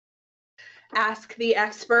Ask the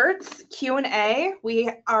Experts Q&A.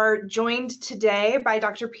 We are joined today by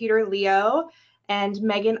Dr. Peter Leo and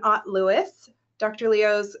Megan Ott-Lewis. Dr.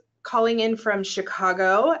 Leo's calling in from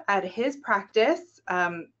Chicago at his practice.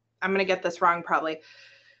 I'm going to get this wrong probably.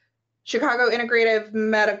 Chicago Integrative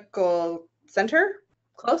Medical Center?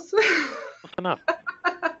 Close? Close enough.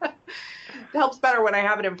 It helps better when I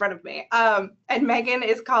have it in front of me. And Megan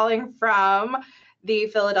is calling from the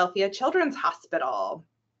Philadelphia Children's Hospital.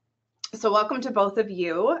 So welcome to both of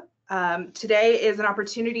you. Today is an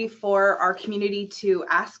opportunity for our community to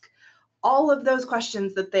ask all of those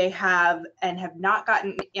questions that they have and have not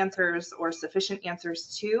gotten answers or sufficient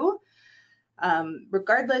answers to,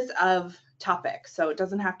 regardless of topic. So it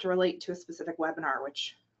doesn't have to relate to a specific webinar,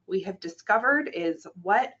 which we have discovered is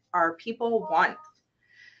what our people want.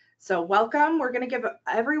 So welcome. We're going to give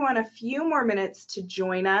everyone a few more minutes to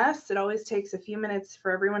join us. It always takes a few minutes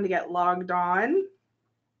for everyone to get logged on.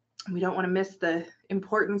 We don't want to miss the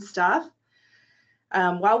important stuff.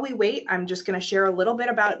 While we wait, I'm just going to share a little bit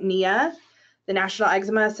about NEA. The National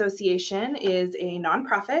Eczema Association is a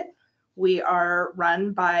nonprofit. We are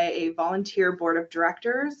run by a volunteer board of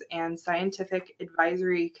directors and scientific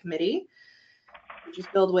advisory committee, which is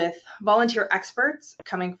filled with volunteer experts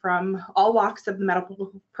coming from all walks of the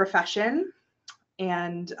medical profession.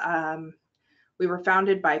 And we were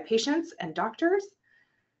founded by patients and doctors.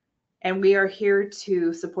 And we are here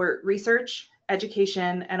to support research,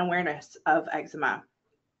 education, and awareness of eczema.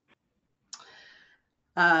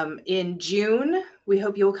 In June, we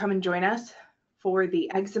hope you will come and join us for the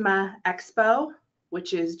Eczema Expo,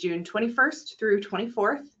 which is June 21st through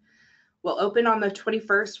 24th. We'll open on the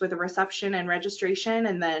 21st with a reception and registration,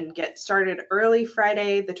 and then get started early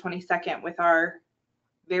Friday, the 22nd, with our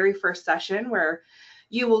very first session where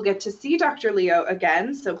you will get to see Dr. Leo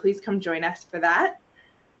again. So please come join us for that.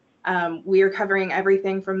 We are covering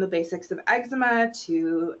everything from the basics of eczema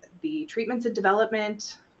to the treatments and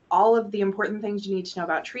development, all of the important things you need to know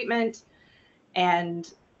about treatment,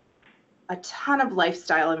 and a ton of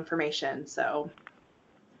lifestyle information. So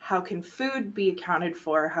how can food be accounted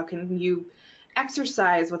for? How can you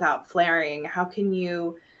exercise without flaring? How can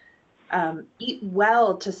you eat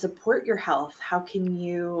well to support your health? How can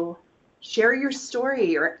you share your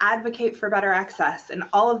story or advocate for better access? And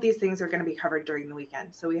all of these things are going to be covered during the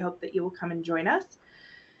weekend. So we hope that you will come and join us.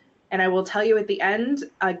 And I will tell you at the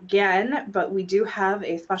end again, but we do have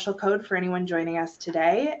a special code for anyone joining us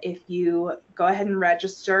today. If you go ahead and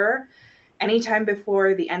register anytime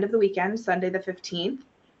before the end of the weekend, Sunday the 15th,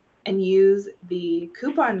 and use the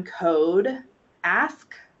coupon code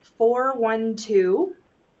ASK412,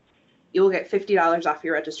 you will get $50 off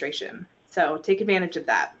your registration. So take advantage of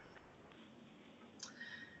that.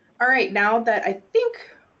 All right, now that I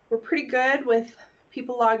think we're pretty good with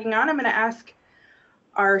people logging on, I'm going to ask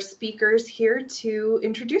our speakers here to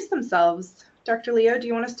introduce themselves. Dr. Leo, do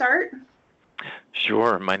you want to start?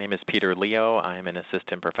 Sure. My name is Peter Leo. I'm an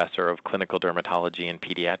assistant professor of clinical dermatology and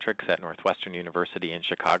pediatrics at Northwestern University in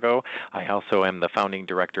Chicago. I also am the founding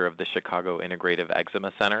director of the Chicago Integrative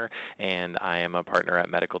Eczema Center, and I am a partner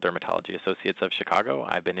at Medical Dermatology Associates of Chicago.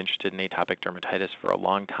 I've been interested in atopic dermatitis for a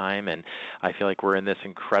long time, and I feel like we're in this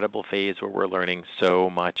incredible phase where we're learning so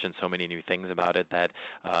much and so many new things about it that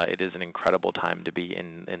it is an incredible time to be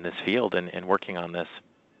in this field and working on this.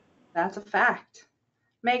 That's a fact.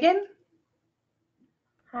 Megan?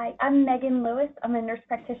 Hi, I'm Megan Lewis. I'm a nurse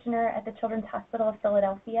practitioner at the Children's Hospital of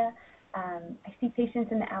Philadelphia. I see patients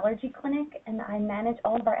in the allergy clinic, and I manage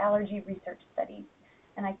all of our allergy research studies.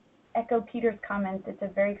 And I echo Peter's comments. It's a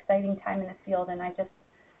very exciting time in the field, and I just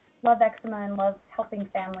love eczema and love helping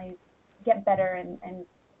families get better and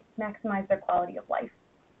maximize their quality of life.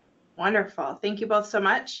 Wonderful. Thank you both so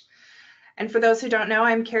much. And for those who don't know,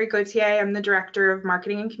 I'm Carrie Gauthier. I'm the Director of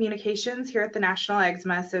Marketing and Communications here at the National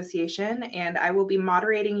Eczema Association, and I will be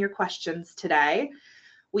moderating your questions today.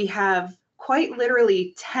 We have quite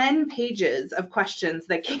literally 10 pages of questions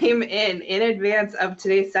that came in advance of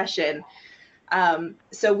today's session.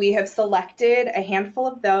 So we have selected a handful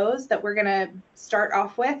of those that we're going to start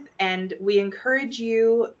off with, and we encourage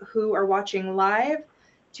you who are watching live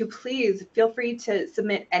to please feel free to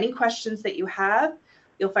submit any questions that you have.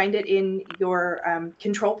 You'll find it in your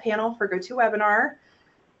control panel for GoToWebinar,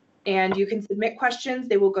 and you can submit questions.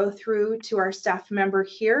 They will go through to our staff member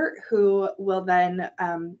here who will then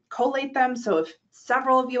collate them. So if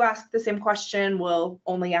several of you ask the same question, we'll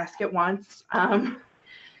only ask it once,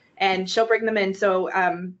 and she'll bring them in. So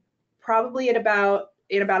probably in about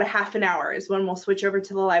a half an hour is when we'll switch over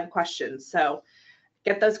to the live questions. So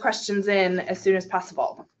get those questions in as soon as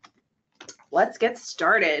possible. Let's get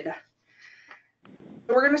started.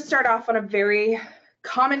 We're going to start off on a very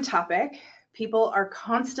common topic, people are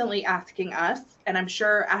constantly asking us, and I'm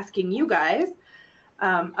sure asking you guys,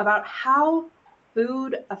 about how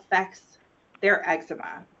food affects their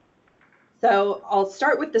eczema. So I'll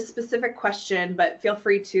start with the specific question, but feel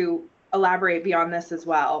free to elaborate beyond this as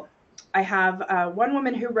well. I have one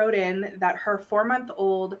woman who wrote in that her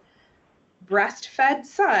 4-month-old breastfed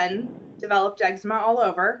son developed eczema all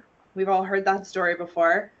over. We've all heard that story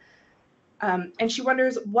before. And she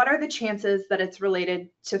wonders, what are the chances that it's related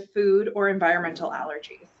to food or environmental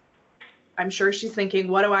allergies? I'm sure she's thinking,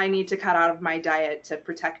 what do I need to cut out of my diet to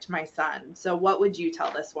protect my son? So what would you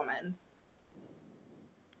tell this woman?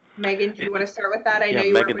 Megan, do you want to start with that? I know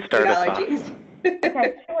you work with food allergies.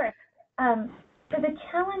 Okay, sure. So the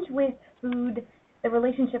challenge with food, the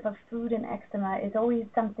relationship of food and eczema is always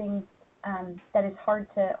something that is hard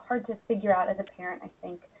to figure out as a parent, I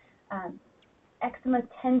think. Eczema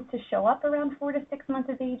tends to show up around 4 to 6 months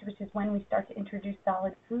of age, which is when we start to introduce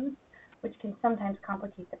solid foods, which can sometimes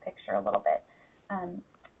complicate the picture a little bit.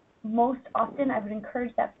 Most often, I would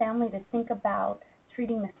encourage that family to think about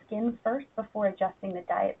treating the skin first before adjusting the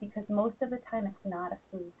diet, because most of the time it's not a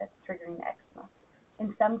food that's triggering the eczema.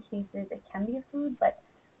 In some cases, it can be a food, but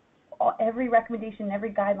every recommendation,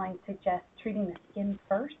 every guideline suggests treating the skin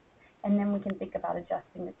first, and then we can think about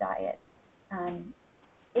adjusting the diet.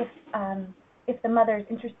 If the mother is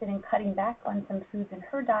interested in cutting back on some foods in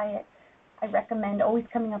her diet, I recommend always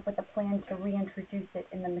coming up with a plan to reintroduce it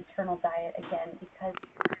in the maternal diet again, because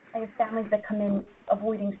I have families that come in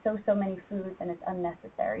avoiding so many foods and it's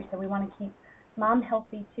unnecessary. So we want to keep mom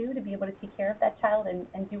healthy too, to be able to take care of that child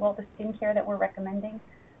and do all the skincare that we're recommending.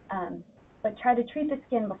 But try to treat the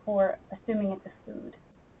skin before assuming it's a food.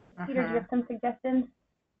 Peter, do you have some suggestions?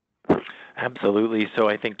 Absolutely. So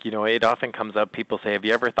I think, it often comes up, people say, have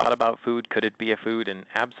you ever thought about food? Could it be a food? And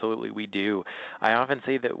absolutely we do. I often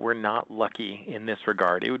say that we're not lucky in this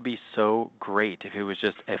regard. It would be so great if it was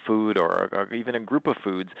just a food or even a group of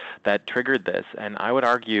foods that triggered this. And I would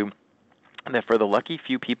argue that for the lucky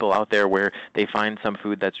few people out there where they find some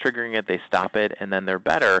food that's triggering it, they stop it, and then they're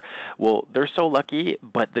better, well, they're so lucky,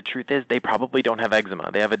 but the truth is they probably don't have eczema.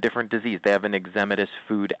 They have a different disease. They have an eczematous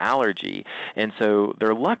food allergy. And so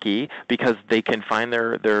they're lucky because they can find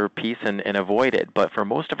their peace and avoid it. But for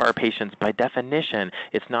most of our patients, by definition,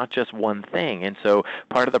 it's not just one thing. And so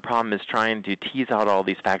part of the problem is trying to tease out all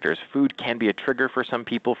these factors. Food can be a trigger for some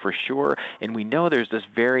people for sure, and we know there's this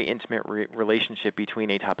very intimate relationship between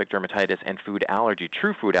atopic dermatitis and food allergy,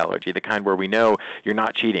 true food allergy, the kind where we know you're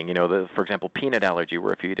not cheating. For example, peanut allergy,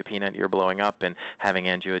 where if you eat a peanut, you're blowing up and having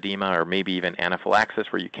angioedema, or maybe even anaphylaxis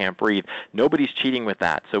where you can't breathe. Nobody's cheating with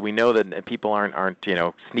that. So we know that people aren't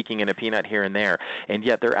sneaking in a peanut here and there, and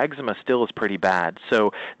yet their eczema still is pretty bad.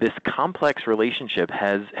 So this complex relationship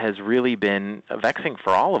has really been vexing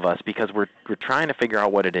for all of us, because we're trying to figure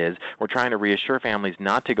out what it is. We're trying to reassure families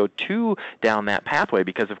not to go too down that pathway,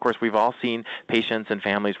 because of course we've all seen patients and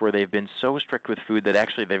families where they've been so strict with food that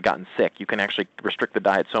actually they've gotten sick. You can actually restrict the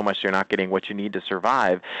diet so much you're not getting what you need to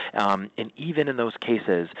survive. And even in those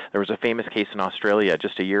cases, there was a famous case in Australia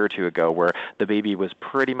just a year or two ago where the baby was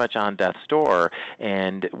pretty much on death's door,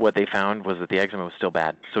 and what they found was that the eczema was still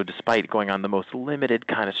bad. So despite going on the most limited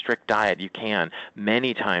kind of strict diet you can,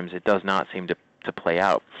 many times it does not seem to play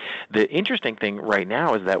out. The interesting thing right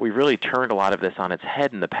now is that we really turned a lot of this on its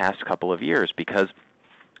head in the past couple of years, because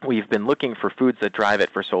we've been looking for foods that drive it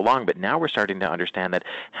for so long, but now we're starting to understand that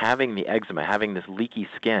having the eczema, having this leaky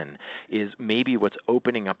skin, is maybe what's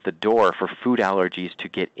opening up the door for food allergies to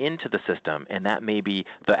get into the system, and that may be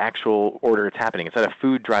the actual order it's happening. Instead of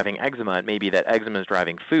food driving eczema, it may be that eczema is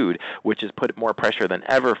driving food, which has put more pressure than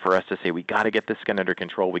ever for us to say, we got to get the skin under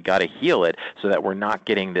control, we got to heal it, so that we're not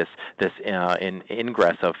getting this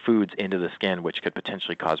ingress of foods into the skin, which could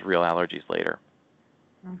potentially cause real allergies later.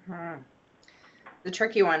 Mm-hmm. The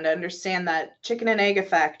tricky one to understand, that chicken and egg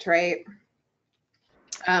effect, right?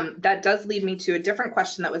 That does lead me to a different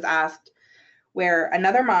question that was asked, where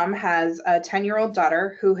another mom has a 10-year-old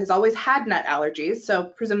daughter who has always had nut allergies, so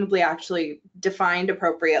presumably actually defined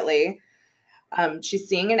appropriately. She's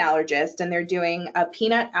seeing an allergist, and they're doing a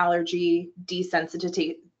peanut allergy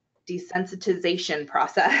desensitization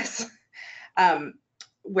process,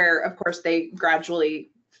 where, of course, they gradually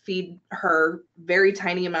feed her very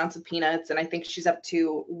tiny amounts of peanuts, and I think she's up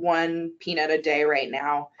to 1 peanut a day right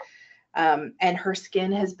now. And her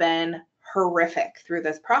skin has been horrific through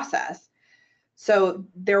this process. So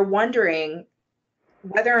they're wondering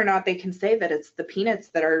whether or not they can say that it's the peanuts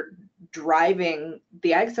that are driving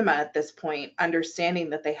the eczema at this point, understanding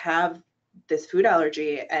that they have this food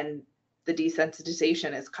allergy and the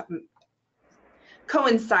desensitization is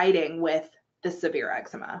coinciding with the severe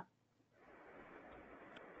eczema.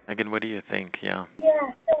 Megan, what do you think? Yeah.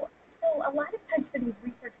 Yeah, so a lot of times for these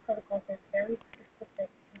research protocols, there's very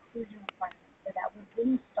specific inclusion requirements so that we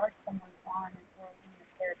wouldn't start someone on an oral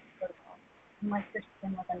immunotherapy protocol unless their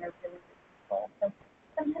skin was under really good control. So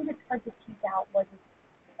sometimes it's hard to tease out, was it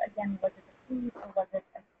the food or was it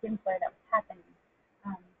a skin flare that was happening?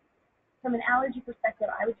 From an allergy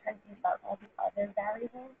perspective, I would try to think about all the other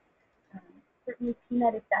variables. Certainly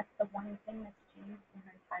peanut, if that's the one thing that's changed in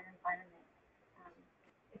her entire environment,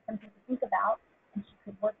 it's something to think about, and she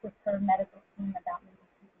could work with her medical team about maybe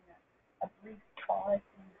taking a brief pause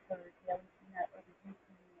in her daily peanut or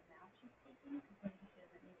reducing the amount she's taking, because maybe she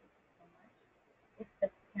doesn't need to take so much if the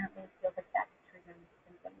parent really feels like that's triggering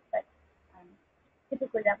symptoms. But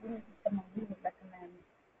typically that wouldn't be someone we would recommend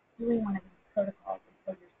doing one of these protocols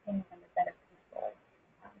until your skin is under better control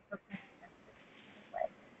for sensitive way.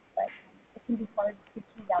 But it can be hard to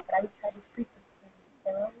tease out, but I would try to treat the skin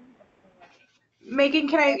thoroughly before. Megan,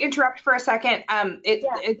 can I interrupt for a second?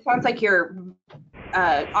 It sounds like your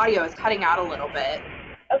audio is cutting out a little bit.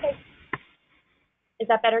 Okay. Is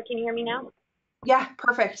that better? Can you hear me now? Yeah,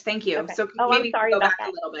 perfect. Thank you. Okay. So I'm sorry go about back that.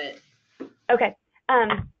 a little bit. Okay.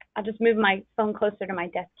 I'll just move my phone closer to my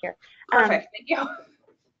desk here. Perfect. Thank you.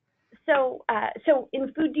 So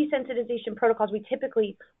in food desensitization protocols, we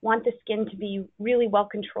typically want the skin to be really well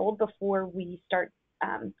controlled before we start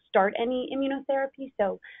any immunotherapy.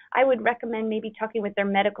 So I would recommend maybe talking with their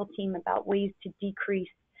medical team about ways to decrease,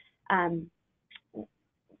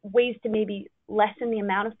 ways to maybe lessen the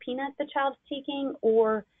amount of peanut the child's taking,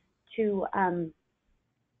 or to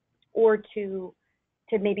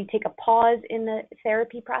maybe take a pause in the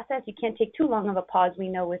therapy process. You can't take too long of a pause, we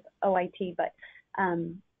know, with OIT, but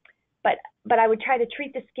I would try to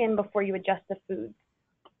treat the skin before you adjust the foods.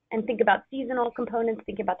 And think about seasonal components,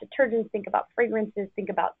 think about detergents, think about fragrances, think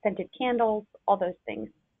about scented candles, all those things.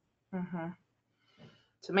 Mm-hmm.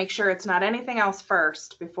 So make sure it's not anything else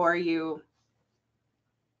first before you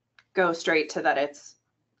go straight to that it's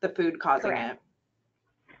the food causing Correct.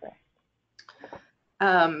 it.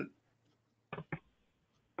 Correct.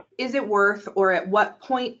 Is it worth, or at what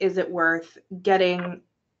point is it worth getting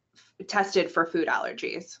tested for food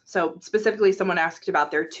allergies? So specifically, someone asked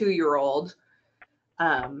about their 2-year-old.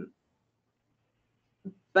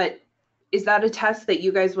 But is that a test that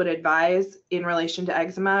you guys would advise in relation to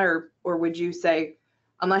eczema, or would you say,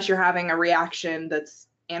 unless you're having a reaction that's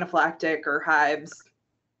anaphylactic or hives,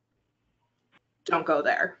 don't go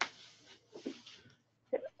there?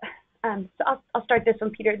 So I'll start this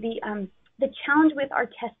one, Peter. The challenge with our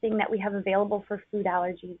testing that we have available for food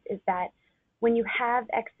allergies is that when you have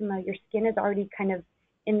eczema, your skin is already kind of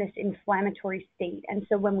in this inflammatory state. And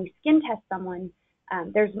so when we skin test someone,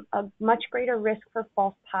 there's a much greater risk for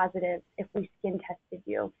false positives if we skin tested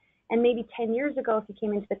you. And maybe 10 years ago, if you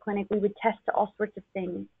came into the clinic, we would test to all sorts of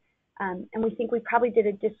things. And we think we probably did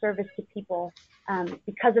a disservice to people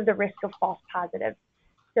because of the risk of false positives.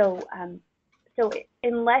 So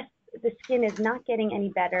unless the skin is not getting any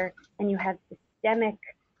better and you have systemic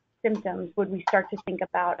symptoms, would we start to think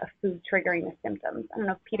about a food triggering the symptoms? I don't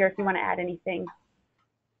know, Peter, if you want to add anything.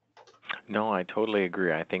 No, I totally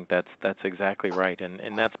agree. I think that's exactly right,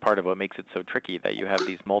 and that's part of what makes it so tricky, that you have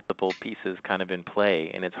these multiple pieces kind of in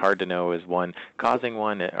play, and it's hard to know, is one causing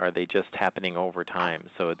one, or are they just happening over time?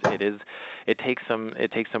 So it takes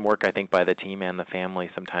some work, I think, by the team and the family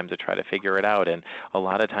sometimes to try to figure it out. And a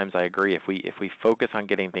lot of times I agree, if we focus on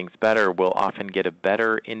getting things better, we'll often get a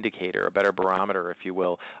better indicator, a better barometer, if you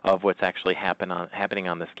will, of what's actually happening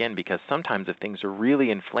on the skin. Because sometimes if things are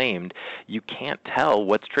really inflamed, you can't tell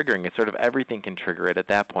what's triggering it. Sort of everything can trigger it at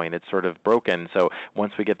that point. It's sort of broken. So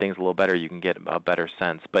once we get things a little better, you can get a better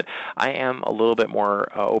sense. But I am a little bit more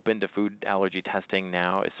open to food allergy testing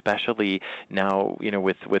now, especially now,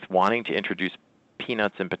 with wanting to introduce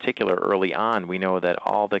peanuts in particular early on. We know that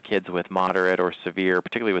all the kids with moderate or severe,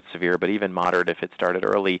 particularly with severe, but even moderate if it started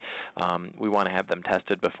early, we want to have them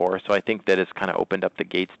tested before. So I think that it's kind of opened up the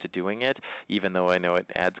gates to doing it, even though I know it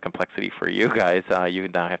adds complexity for you guys. You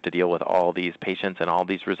now have to deal with all these patients and all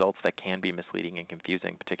these results that can be misleading and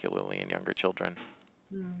confusing, particularly in younger children.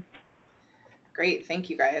 Great. Thank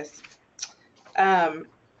you, guys. Why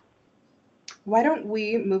don't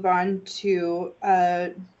we move on to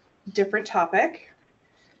a different topic?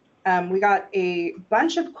 We got a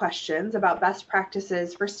bunch of questions about best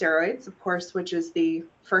practices for steroids, of course, which is the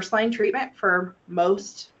first-line treatment for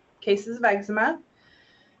most cases of eczema.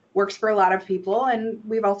 Works for a lot of people, and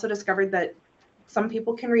we've also discovered that some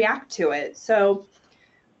people can react to it. So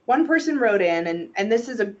one person wrote in, and this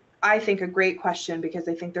is, I think, a great question, because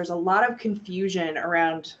I think there's a lot of confusion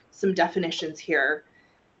around some definitions here.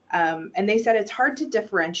 And they said it's hard to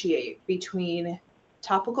differentiate between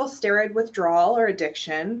topical steroid withdrawal or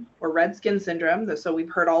addiction, or red skin syndrome. So we've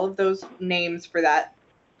heard all of those names for that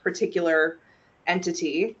particular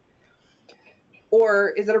entity. Or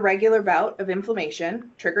is it a regular bout of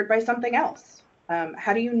inflammation triggered by something else?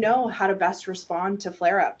 How do you know how to best respond to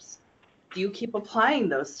flare-ups? Do you keep applying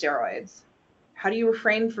those steroids? How do you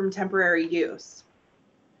refrain from temporary use?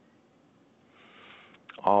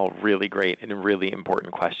 All really great and really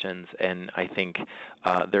important questions. And I think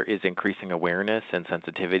there is increasing awareness and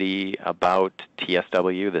sensitivity about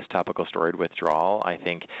TSW, this topical steroid withdrawal. I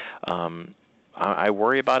think I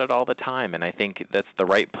worry about it all the time, and I think that's the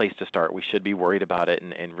right place to start. We should be worried about it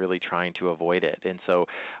and really trying to avoid it. And so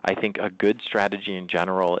I think a good strategy in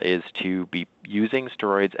general is to be using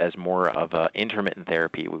steroids as more of an intermittent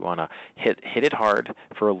therapy. We want to hit it hard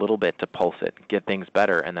for a little bit to pulse it, get things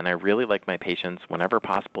better, and then I really like my patients, whenever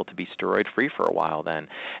possible, to be steroid-free for a while then.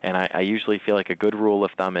 And I usually feel like a good rule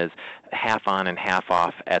of thumb is half on and half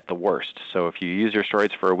off at the worst. So if you use your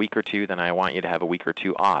steroids for a week or two, then I want you to have a week or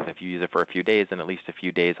two off. If you use it for a few days, then at least a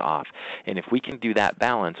few days off. And if we can do that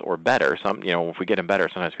balance or better, if we get them better,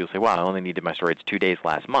 sometimes people say, well, I only needed my steroids 2 days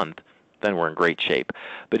last month, then we're in great shape.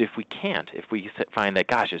 But if we can't, if we find that,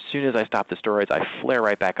 gosh, as soon as I stop the steroids, I flare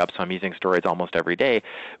right back up, so I'm using steroids almost every day,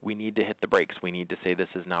 we need to hit the brakes. We need to say this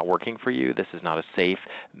is not working for you, this is not a safe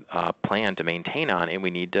plan to maintain on, and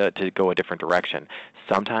we need to go a different direction.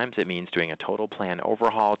 Sometimes it means doing a total plan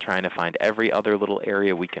overhaul, trying to find every other little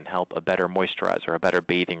area we can help, a better moisturizer, a better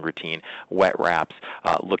bathing routine, wet wraps,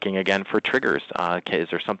 looking again for triggers. Is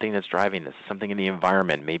there something that's driving this? Something in the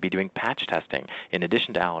environment, maybe doing patch testing in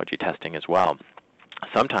addition to allergy testing as well.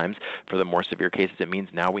 Sometimes, for the more severe cases, it means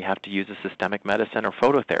now we have to use a systemic medicine or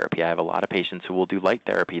phototherapy. I have a lot of patients who will do light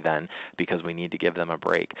therapy then because we need to give them a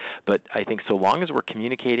break. But I think so long as we're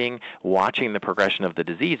communicating, watching the progression of the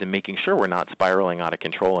disease, and making sure we're not spiraling out of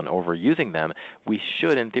control and overusing them, we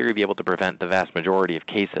should, in theory, be able to prevent the vast majority of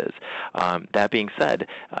cases. That being said,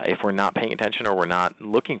 if we're not paying attention or we're not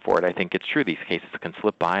looking for it, I think it's true. These cases can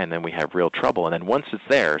slip by and then we have real trouble. And then once it's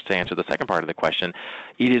there, to answer the second part of the question,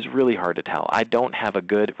 it is really hard to tell. I don't have a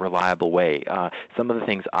good, reliable way. Some of the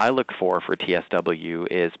things I look for TSW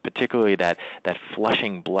is particularly that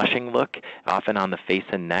flushing, blushing look, often on the face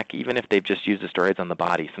and neck, even if they've just used the steroids on the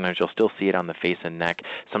body. Sometimes you'll still see it on the face and neck.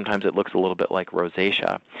 Sometimes it looks a little bit like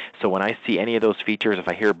rosacea. So when I see any of those features, if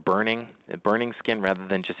I hear burning skin rather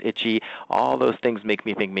than just itchy, all those things make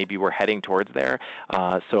me think maybe we're heading towards there.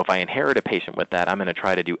 So if I inherit a patient with that, I'm going to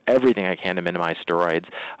try to do everything I can to minimize steroids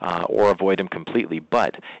or avoid them completely.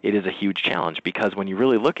 But it is a huge challenge because when you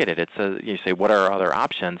really look at it, you say, what are our other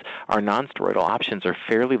options? Our non-steroidal options are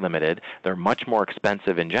fairly limited. They're much more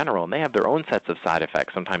expensive in general, and they have their own sets of side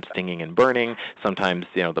effects, sometimes stinging and burning, sometimes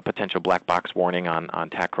the potential black box warning on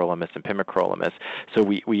tacrolimus and pimecrolimus. So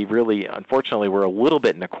we really, unfortunately, we're a little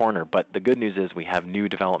bit in a corner, but the good news is we have new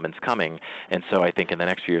developments coming, and so I think in the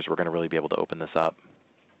next few years we're going to really be able to open this up.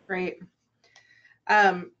 Great.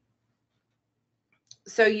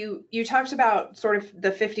 So you talked about sort of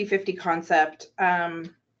the 50-50 concept.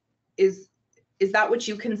 Is that what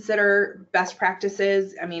you consider best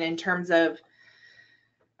practices? I mean, in terms of,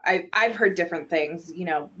 I've heard different things,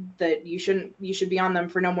 that you should be on them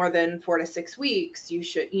for no more than 4 to 6 weeks. You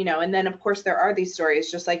should, and then of course there are these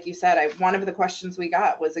stories, just like you said, one of the questions we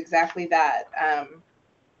got was exactly that,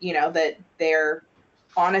 that they're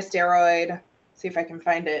on a steroid. See if I can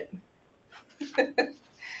find it.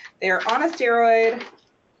 They're on a steroid.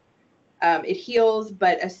 It heals,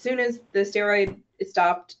 but as soon as the steroid is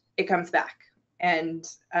stopped, it comes back. And,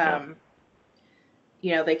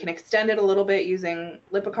 they can extend it a little bit using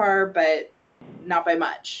Lipicar, but not by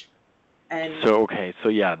much. And so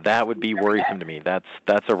that would be worrisome to me. That's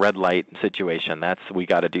a red light situation. We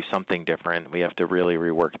got to do something different. We have to really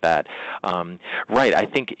rework that. Right. I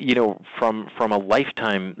think from a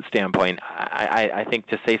lifetime standpoint, I think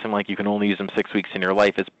to say something like you can only use them 6 weeks in your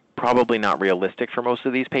life is probably not realistic for most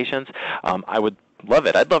of these patients. I would love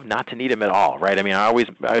it. I'd love not to need them at all, right? I mean, I always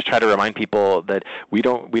try to remind people that we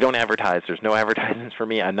don't advertise. There's no advertisements for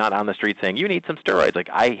me. I'm not on the street saying you need some steroids. Like,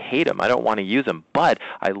 I hate them. I don't want to use them, but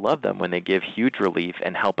I love them when they give huge relief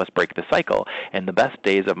and help us break the cycle. And the best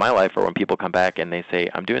days of my life are when people come back and they say,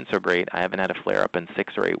 I'm doing so great. I haven't had a flare up in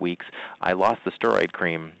 6 or 8 weeks. I lost the steroid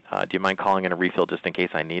cream. Do you mind calling in a refill just in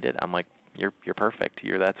case I need it? I'm like, you're perfect.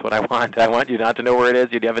 That's what I want. I want you not to know where it is.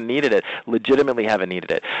 You haven't needed it, legitimately haven't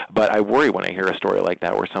needed it. But I worry when I hear a story like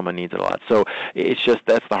that where someone needs it a lot. So it's just,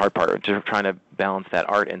 that's the hard part, just trying to balance that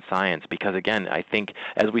art and science, because again, I think,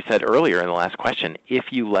 as we said earlier in the last question, if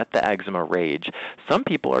you let the eczema rage, some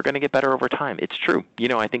people are going to get better over time. It's true.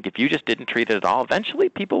 I think if you just didn't treat it at all, eventually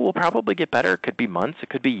people will probably get better. It could be months, it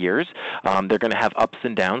could be years. They're going to have ups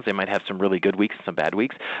and downs. They might have some really good weeks and some bad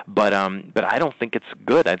weeks, but I don't think it's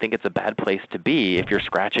good. I think it's a bad place to be if you're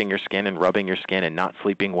scratching your skin and rubbing your skin and not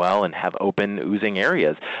sleeping well and have open, oozing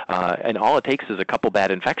areas. And all it takes is a couple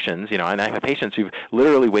bad infections, and I have patients who've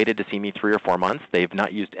literally waited to see me 3 or 4 months. They've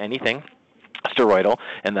not used anything steroidal,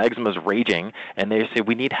 and the eczema is raging, and they say,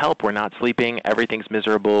 we need help, we're not sleeping, everything's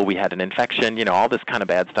miserable, we had an infection, all this kind of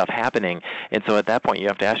bad stuff happening. And so at that point you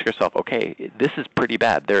have to ask yourself, okay, this is pretty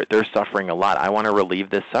bad. They're suffering a lot. I want to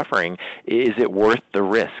relieve this suffering. Is it worth the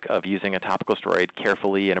risk of using a topical steroid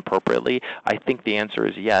carefully and appropriately? I think the answer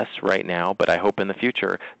is yes right now, but I hope in the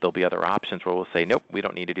future there'll be other options where we'll say, nope, we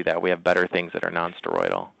don't need to do that. We have better things that are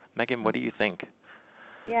non-steroidal. Megan, what do you think?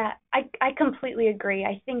 Yeah, I completely agree.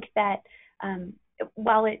 I think that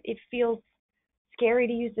while it feels scary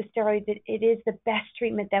to use the steroids, it is the best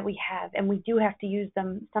treatment that we have, and we do have to use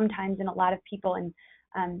them sometimes in a lot of people. And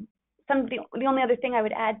the only other thing I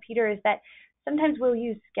would add, Peter, is that sometimes we'll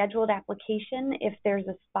use scheduled application if there's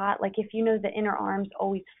a spot, like if the inner arms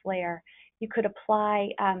always flare, you could apply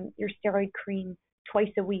your steroid cream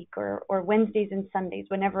twice a week or Wednesdays and Sundays,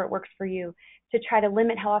 whenever it works for you, to try to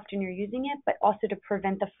limit how often you're using it, but also to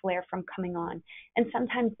prevent the flare from coming on. And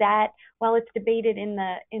sometimes that, while it's debated in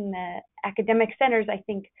the academic centers, I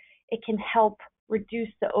think it can help reduce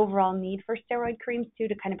the overall need for steroid creams too,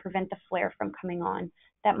 to kind of prevent the flare from coming on.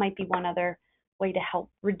 That might be one other way to help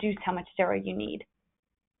reduce how much steroid you need.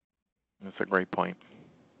 That's a great point.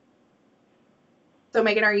 So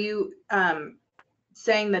Megan, are you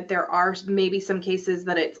saying that there are maybe some cases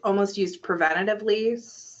that it's almost used preventatively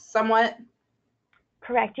somewhat?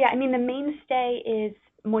 Correct. Yeah. I mean, the mainstay is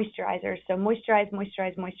moisturizers. So moisturize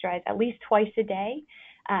at least twice a day.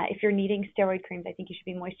 If you're needing steroid creams, I think you should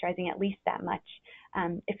be moisturizing at least that much.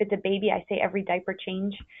 If it's a baby, I say every diaper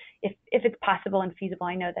change, if it's possible and feasible.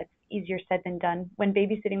 I know that's easier said than done. When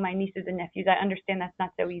babysitting my nieces and nephews, I understand that's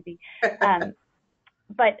not so easy.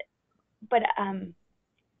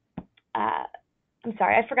 I'm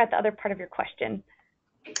sorry, I forgot the other part of your question.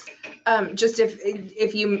 Just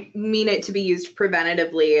if you mean it to be used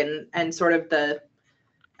preventatively, and sort of the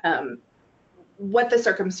what the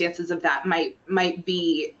circumstances of that might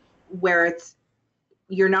be, where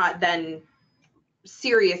you're not then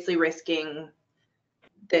seriously risking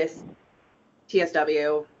this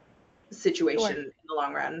TSW situation Sure. in the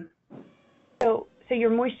long run. So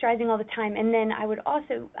you're moisturizing all the time, and then I would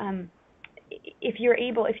also, if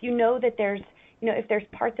you know that there's, if there's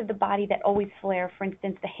parts of the body that always flare, for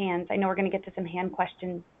instance, the hands. I know we're going to get to some hand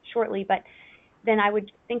questions shortly, but then I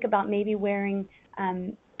would think about maybe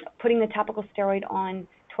putting the topical steroid on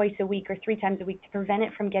twice a week or 3 times a week to prevent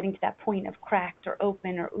it from getting to that point of cracked or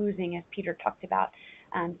open or oozing, as Peter talked about,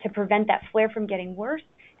 to prevent that flare from getting worse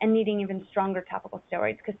and needing even stronger topical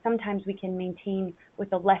steroids, because sometimes we can maintain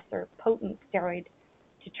with a lesser potent steroid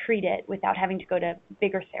to treat it without having to go to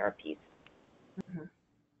bigger therapies. Mm-hmm.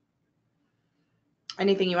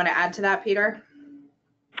 Anything you want to add to that, Peter?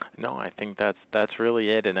 No, I think that's really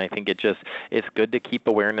it, and I think it's good to keep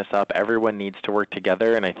awareness up. Everyone needs to work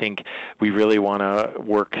together, and I think we really want to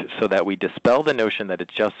work so that we dispel the notion that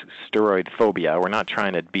it's just steroid phobia. We're not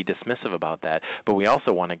trying to be dismissive about that, but we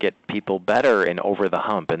also want to get people better and over the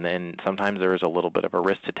hump, and then sometimes there is a little bit of a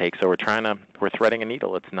risk to take, so we're threading a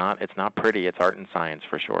needle. It's not pretty. It's art and science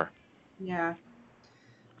for sure. Yeah,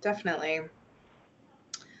 definitely.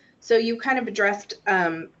 So you kind of addressed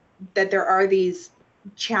that there are these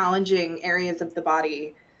challenging areas of the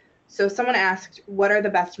body. So someone asked, what are the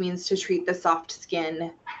best means to treat the soft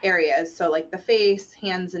skin areas? So like the face,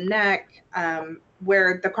 hands, and neck,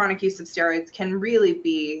 where the chronic use of steroids can really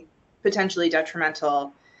be potentially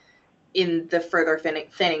detrimental in the further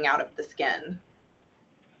thinning out of the skin.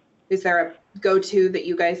 Is there a go-to that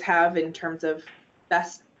you guys have in terms of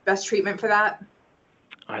best treatment for that?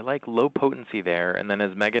 I like low potency there, and then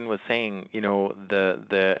as Megan was saying,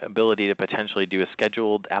 the ability to potentially do a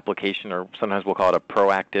scheduled application, or sometimes we'll call it a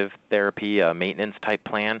proactive therapy, a maintenance type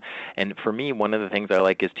plan. And for me, one of the things I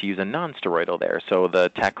like is to use a non-steroidal there. So the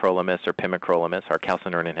tacrolimus or pimecrolimus, our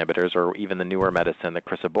calcineurin inhibitors, or even the newer medicine, the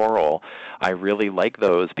crisaborole, I really like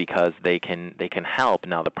those because they can help.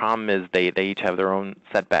 Now the problem is they each have their own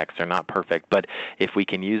setbacks. They're not perfect, but if we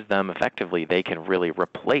can use them effectively, they can really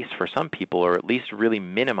replace for some people, or at least really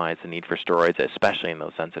minimize the need for steroids, especially in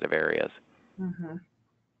those sensitive areas. Mm-hmm.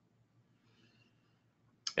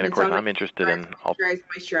 And of course, I'm interested in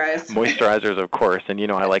moisturizers, of course. And,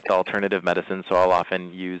 I like the alternative medicine, so I'll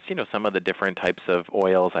often use, some of the different types of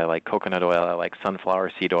oils. I like coconut oil. I like sunflower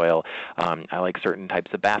seed oil. I like certain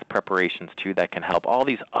types of bath preparations, too, that can help. All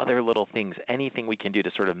these other little things, anything we can do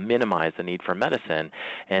to sort of minimize the need for medicine.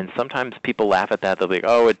 And sometimes people laugh at that. They'll be like,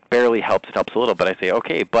 oh, it barely helps. It helps a little. But I say,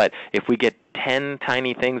 okay, but if we get 10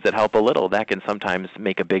 tiny things that help a little, that can sometimes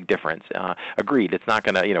make a big difference. Agreed, it's not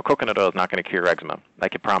going to, coconut oil is not going to cure eczema. I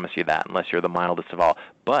can promise you that, unless you're the mildest of all.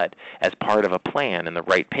 But as part of a plan in the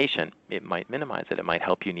right patient, it might minimize it. It might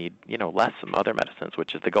help you need, less some other medicines,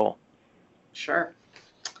 which is the goal. Sure.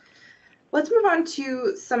 Let's move on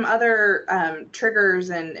to some other triggers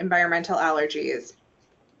and environmental allergies.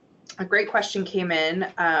 A great question came in.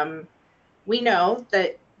 We know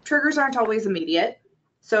that triggers aren't always immediate.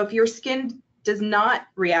 So if your skin does not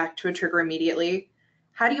react to a trigger immediately,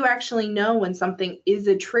 how do you actually know when something is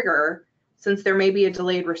a trigger, since there may be a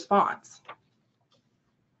delayed response?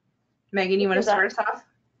 Megan, you want to start us off?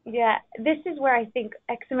 Yeah, this is where I think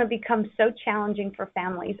eczema becomes so challenging for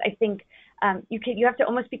families. I think you have to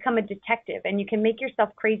almost become a detective, and you can make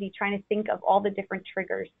yourself crazy trying to think of all the different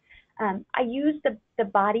triggers. I use the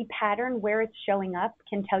body pattern where it's showing up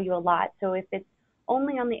can tell you a lot. So if it's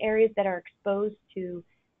only on the areas that are exposed to,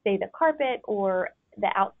 say, the carpet or the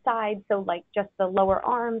outside, so like just the lower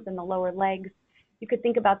arms and the lower legs, you could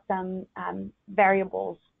think about some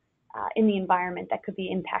variables in the environment that could be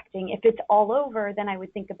impacting. If it's all over, then I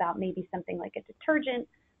would think about maybe something like a detergent,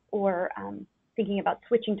 or thinking about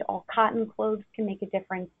switching to all cotton clothes can make a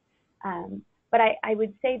difference. But I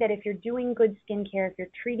would say that if you're doing good skincare, if you're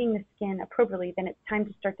treating the skin appropriately, then it's time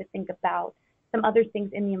to start to think about some other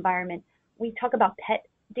things in the environment. We talk about pet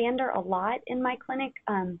dander a lot in my clinic,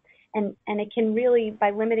 and it can really, by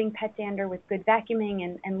limiting pet dander with good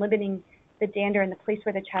vacuuming and limiting the dander in the place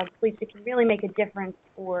where the child sleeps, it can really make a difference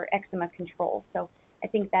for eczema control. So I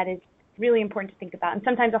think that is really important to think about, and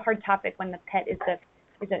sometimes a hard topic when the pet is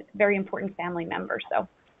a very important family member. So.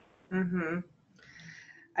 Mm-hmm.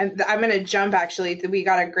 I'm going to jump, actually. We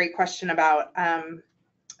got a great question about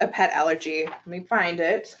a pet allergy. Let me find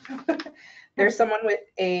it. There's someone with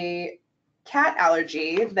a cat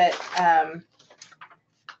allergy that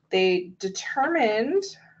they determined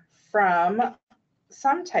from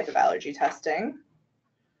some type of allergy testing.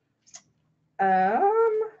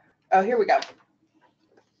 Oh, here we go.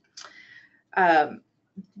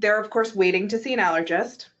 They're, of course, waiting to see an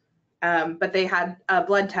allergist, but they had a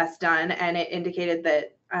blood test done, and it indicated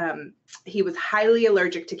that he was highly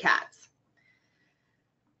allergic to cats.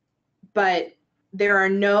 But there are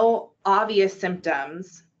no obvious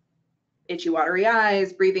symptoms: itchy, watery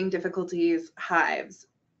eyes, breathing difficulties, hives.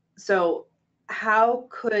 So how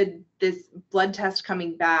could this blood test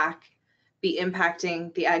coming back be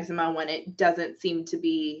impacting the eczema when it doesn't seem to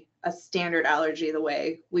be a standard allergy the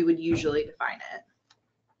way we would usually define it?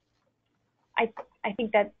 I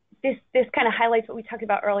think that this kind of highlights what we talked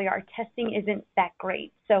about earlier. Our testing isn't that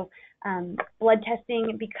great. So blood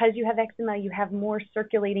testing, because you have eczema, you have more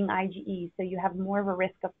circulating IgE, so you have more of a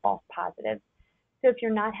risk of false positives. So if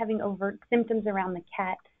you're not having overt symptoms around the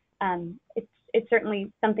cat, it's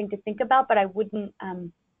certainly something to think about, but I wouldn't,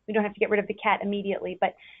 we don't have to get rid of the cat immediately,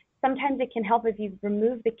 but sometimes it can help if you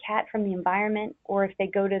remove the cat from the environment, or if they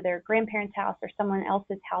go to their grandparents' house or someone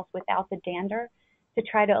else's house without the dander, to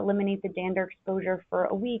try to eliminate the dander exposure for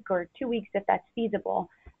a week or 2 weeks if that's feasible.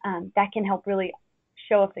 That can help really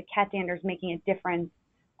show if the cat dander is making a difference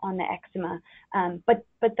on the eczema. But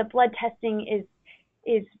the blood testing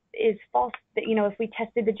is false. That, if we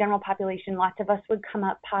tested the general population, lots of us would come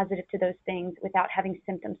up positive to those things without having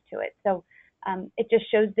symptoms to it. So it just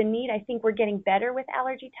shows the need. I think we're getting better with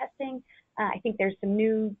allergy testing. I think there's some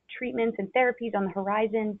new treatments and therapies on the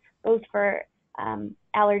horizon, both for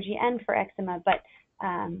allergy and for eczema, but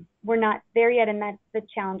we're not there yet, and that's the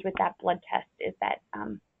challenge with that blood test, is that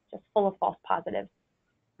just full of false positives.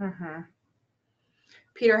 Mm-hmm.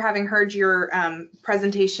 Peter, having heard your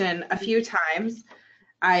presentation a few times,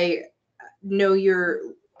 I know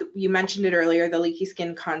you mentioned it earlier, the leaky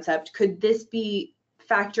skin concept. Could this be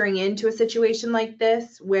factoring into a situation like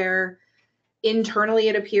this, where internally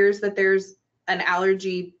it appears that there's an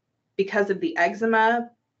allergy because of the eczema,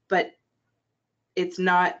 but it's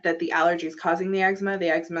not that the allergy is causing the eczema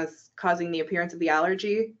is causing the appearance of the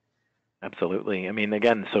allergy? Absolutely. I mean,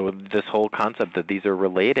 again, so this whole concept that these are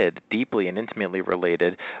related, deeply and intimately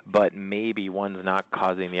related, but maybe one's not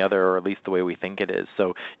causing the other, or at least the way we think it is.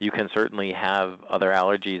 So you can certainly have other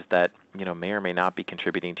allergies that may or may not be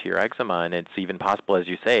contributing to your eczema, and it's even possible, as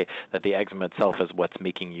you say, that the eczema itself is what's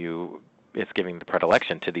making you it's giving the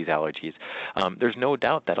predilection to these allergies. There's no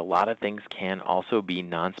doubt that a lot of things can also be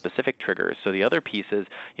non-specific triggers. So the other piece is,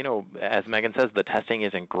 as Megan says, the testing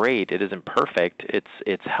isn't great. It isn't perfect.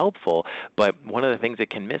 It's helpful, but one of the things it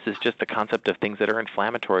can miss is just the concept of things that are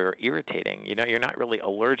inflammatory or irritating. You're not really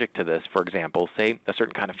allergic to this. For example, say a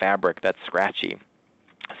certain kind of fabric that's scratchy.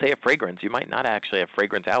 Say a fragrance, you might not actually have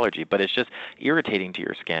fragrance allergy, but it's just irritating to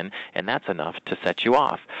your skin, and that's enough to set you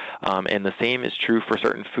off. And the same is true for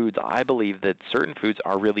certain foods. I believe that certain foods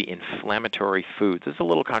are really inflammatory foods. It's a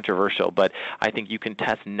little controversial, but I think you can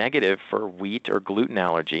test negative for wheat or gluten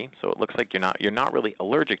allergy, so it looks like you're not really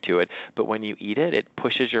allergic to it, but when you eat it, it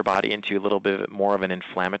pushes your body into a little bit more of an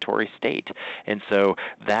inflammatory state. And so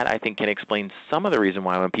that, I think, can explain some of the reason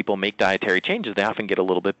why when people make dietary changes, they often get a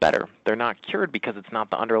little bit better. They're not cured because it's not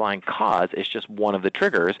the underlying cause, it's just one of the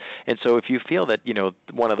triggers. And so if you feel that,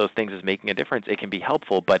 one of those things is making a difference, it can be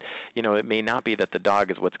helpful, but, it may not be that the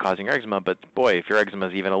dog is what's causing your eczema, but boy, if your eczema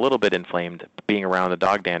is even a little bit inflamed, being around the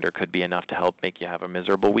dog dander could be enough to help make you have a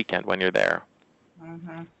miserable weekend when you're there.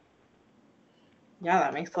 Mm-hmm. Yeah,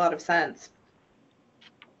 that makes a lot of sense.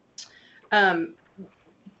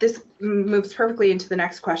 This moves perfectly into the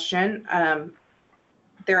next question.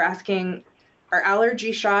 They're asking, are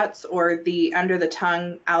allergy shots or the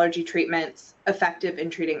under-the-tongue allergy treatments effective in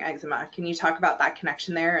treating eczema? Can you talk about that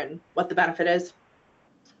connection there and what the benefit is?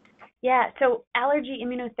 Yeah, so allergy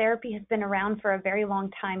immunotherapy has been around for a very long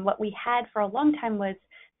time. What we had for a long time was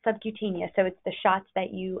subcutaneous, so it's the shots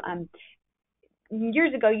that you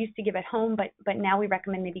years ago used to give at home, but now we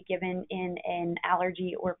recommend they be given in an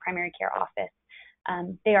allergy or primary care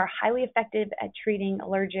office. They are highly effective at treating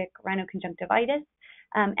allergic rhinoconjunctivitis.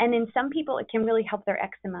 And in some people, it can really help their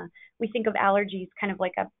eczema. We think of allergies kind of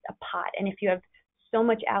like a pot. And if you have so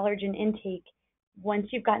much allergen intake, once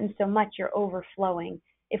you've gotten so much, you're overflowing.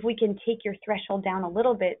 If we can take your threshold down a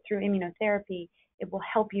little bit through immunotherapy, it will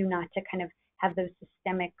help you not to kind of have those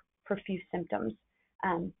systemic profuse symptoms.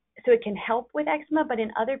 So it can help with eczema, but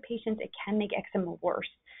in other patients, it can make eczema worse.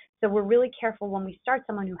 So we're really careful when we start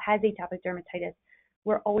someone who has atopic dermatitis.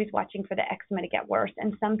 We're always watching for the eczema to get worse.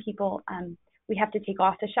 And some people, we have to take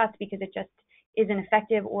off the shots because it just isn't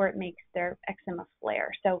effective or it makes their eczema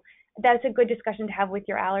flare. So that's a good discussion to have with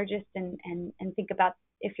your allergist and think about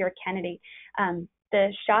if you're a candidate.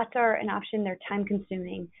 The shots are an option. They're time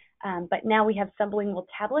consuming, but now we have sublingual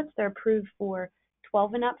tablets. They're approved for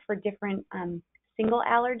 12 and up for different single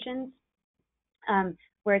allergens,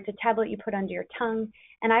 where it's a tablet you put under your tongue.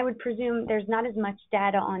 And I would presume there's not as much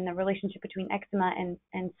data on the relationship between eczema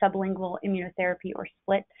and sublingual immunotherapy or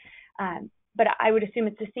split. But I would assume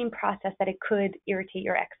it's the same process that it could irritate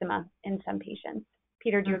your eczema in some patients.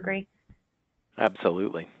 Peter, do you agree?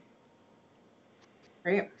 Absolutely.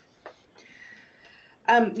 Great.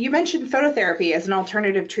 You mentioned phototherapy as an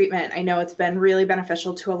alternative treatment. I know it's been really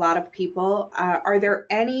beneficial to a lot of people. Are there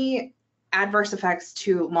any adverse effects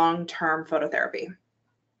to long-term phototherapy?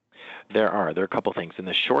 There are a couple things. In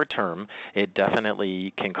the short term, it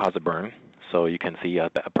definitely can cause a burn. So you can see a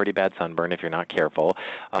pretty bad sunburn if you're not careful.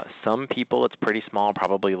 Some people, it's pretty small,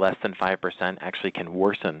 probably less than 5%, actually can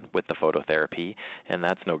worsen with the phototherapy, and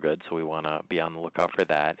that's no good, so we want to be on the lookout for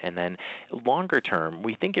that. And then longer term,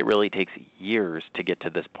 we think it really takes years to get to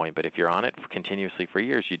this point, but if you're on it continuously for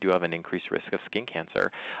years, you do have an increased risk of skin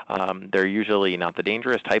cancer. They're usually not the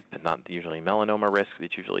dangerous type, not usually melanoma risk,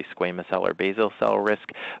 it's usually squamous cell or basal cell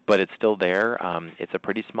risk, but it's still there. It's a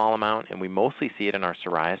pretty small amount, and we mostly see it in our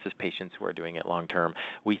psoriasis patients who are doing it long term.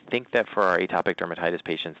 We think that for our atopic dermatitis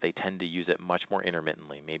patients, they tend to use it much more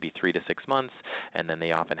intermittently, maybe 3 to 6 months, and then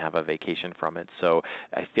they often have a vacation from it. So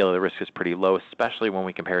I feel the risk is pretty low, especially when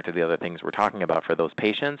we compare it to the other things we're talking about for those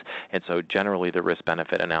patients. And so generally the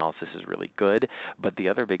risk-benefit analysis is really good. But the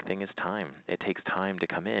other big thing is time. It takes time to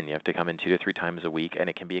come in. You have to come in 2 to 3 times a week, and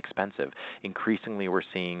it can be expensive. Increasingly, we're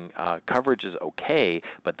seeing coverage is okay,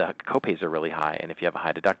 but the copays are really high. And if you have a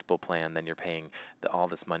high deductible plan, then you're paying all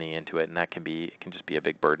this money into it, and it can just be a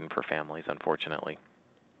big burden for families, unfortunately.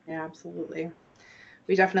 Yeah, absolutely.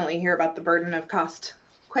 We definitely hear about the burden of cost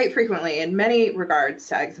quite frequently in many regards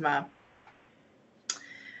to eczema.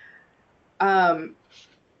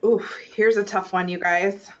 Here's a tough one, you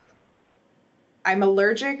guys. I'm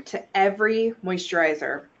allergic to every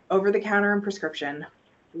moisturizer, over the counter and prescription.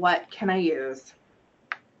 What can I use?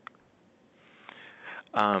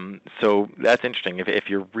 So that's interesting. If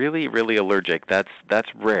you're really, really allergic, that's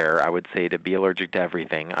rare, I would say, to be allergic to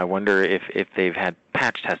everything. I wonder if they've had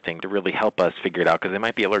patch testing to really help us figure it out, because they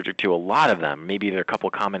might be allergic to a lot of them. Maybe there are a couple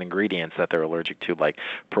common ingredients that they're allergic to, like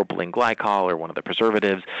propylene glycol or one of the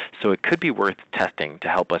preservatives. So it could be worth testing to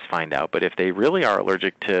help us find out. But if they really are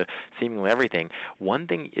allergic to seemingly everything, one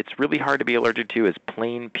thing it's really hard to be allergic to is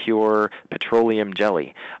plain, pure petroleum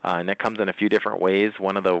jelly. And that comes in a few different ways.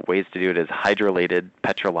 One of the ways to do it is hydrolyzed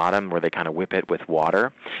petrolatum, where they kind of whip it with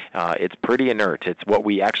water. It's pretty inert. It's what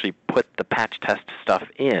we actually put the patch test stuff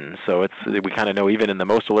in. So we kind of know even in the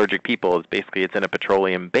most allergic people, it's in a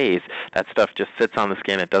petroleum base. That stuff just sits on the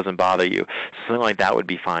skin. It doesn't bother you. Something like that would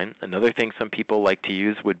be fine. Another thing some people like to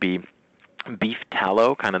use would be beef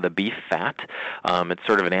tallow, kind of the beef fat. It's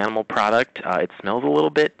sort of an animal product. It smells a little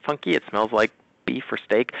bit funky. It smells like beef or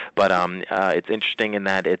steak, but it's interesting in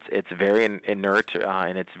that it's very inert,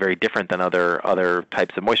 and it's very different than other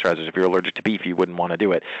types of moisturizers. If you're allergic to beef, you wouldn't want to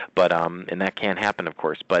do it, but and that can happen, of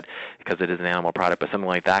course, but because it is an animal product. But something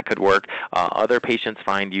like that could work. Other patients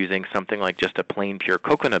find using something like just a plain pure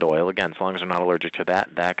coconut oil, again, as long as they're not allergic to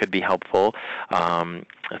that could be helpful.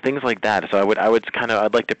 Things like that. So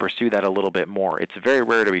I'd like to pursue that a little bit more. It's very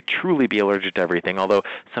rare to truly be allergic to everything, although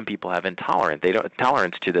some people have intolerance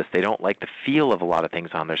to this. They don't like the feel of a lot of things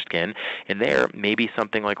on their skin, and there maybe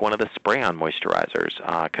something like one of the spray-on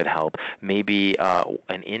moisturizers could help. Maybe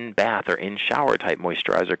an in-bath or in-shower type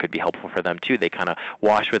moisturizer could be helpful for them too. They kind of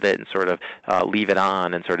wash with it and sort of leave it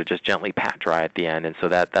on and sort of just gently pat dry at the end, and so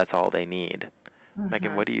that's all they need. Mm-hmm.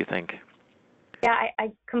 Megan, what do you think? Yeah,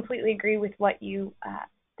 I completely agree with what you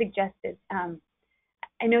suggested.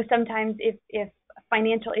 I know sometimes if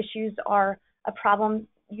financial issues are a problem,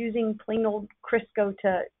 using plain old Crisco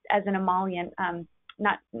as an emollient,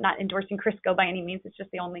 not endorsing Crisco by any means, it's just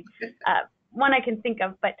the only one I can think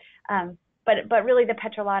of, but really the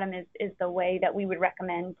petrolatum is the way that we would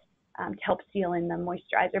recommend to help seal in the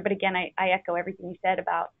moisturizer. But again, I echo everything you said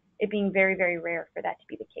about it being very, very rare for that to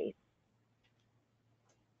be the case.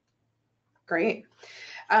 Great.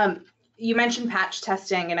 You mentioned patch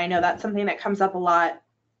testing, and I know that's something that comes up a lot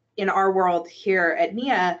in our world here at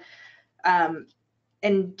NIA,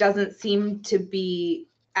 and doesn't seem to be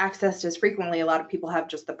accessed as frequently. A lot of people have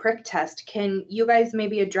just the prick test. Can you guys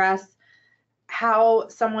maybe address how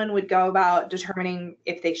someone would go about determining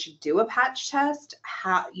if they should do a patch test?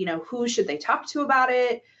 Who should they talk to about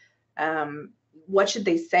it? What should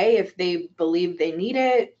they say if they believe they need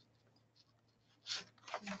it?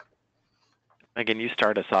 Again, you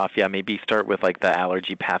start us off. Yeah, maybe start with like the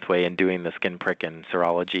allergy pathway and doing the skin prick and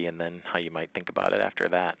serology, and then how you might think about it after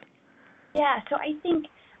that. Yeah, so I think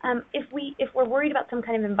if we're worried about some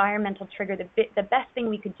kind of environmental trigger, the best thing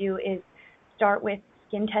we could do is start with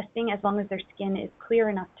skin testing, as long as their skin is clear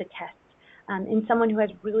enough to test. In someone who has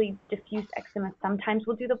really diffuse eczema, sometimes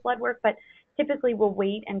we'll do the blood work, but typically we'll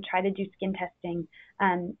wait and try to do skin testing.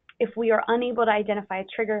 If we are unable to identify a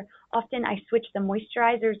trigger, often I switch the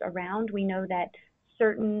moisturizers around. We know that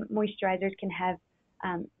certain moisturizers can have,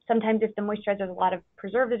 sometimes if the moisturizer has a lot of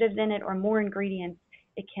preservatives in it or more ingredients,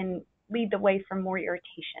 it can lead the way for more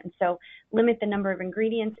irritation. So limit the number of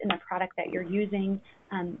ingredients in the product that you're using.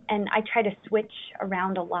 And I try to switch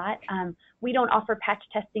around a lot. We don't offer patch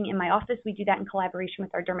testing in my office. We do that in collaboration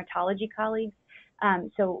with our dermatology colleagues.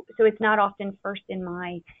 So it's not often first in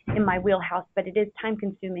my wheelhouse, but it is time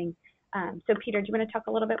consuming. So Peter, do you want to talk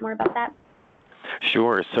a little bit more about that?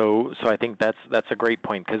 Sure. So I think that's a great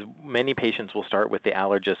point, because many patients will start with the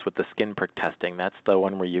allergist with the skin prick testing. That's the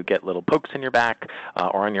one where you get little pokes in your back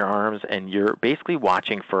or on your arms, and you're basically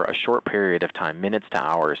watching for a short period of time, minutes to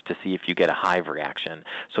hours, to see if you get a hive reaction.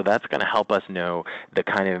 So that's going to help us know the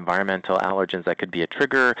kind of environmental allergens that could be a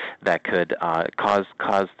trigger that could cause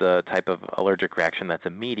the type of allergic reaction that's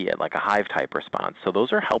immediate, like a hive type response. So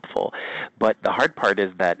those are helpful. But the hard part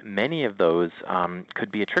is that many of those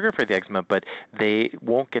could be a trigger for the eczema, but they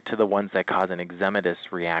won't get to the ones that cause an eczematous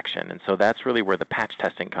reaction. And so that's really where the patch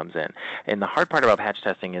testing comes in. And the hard part about patch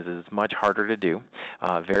testing is it's much harder to do.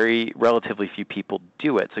 Very relatively few people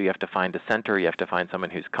do it. So you have to find a center, you have to find someone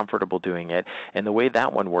who's comfortable doing it. And the way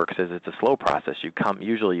that one works is it's a slow process.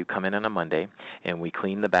 Usually you come in on a Monday, and we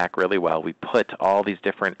clean the back really well. We put all these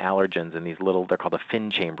different allergens in these little, they're called a fin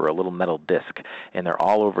chamber, a little metal disc, and they're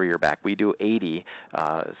all over your back. We do 80.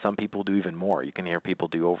 Some people do even more. You can hear people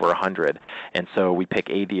do over 100. And so we pick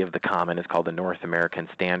 80 of the common. It's called the North American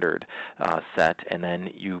Standard set. And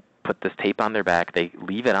then you put this tape on their back. They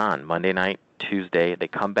leave it on Monday night, Tuesday. They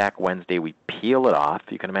come back Wednesday. We peel it off.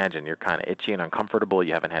 You can imagine you're kind of itchy and uncomfortable.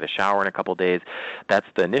 You haven't had a shower in a couple days. That's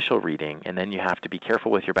the initial reading, and then you have to be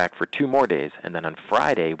careful with your back for 2 more days. And then on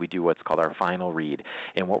Friday, we do what's called our final read.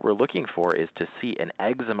 And what we're looking for is to see an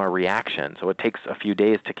eczema reaction. So it takes a few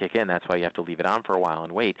days to kick in. That's why you have to leave it on for a while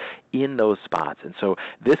and wait in those spots. And so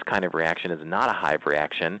this kind of reaction is not a hive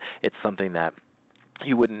reaction. It's something that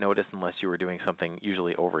you wouldn't notice unless you were doing something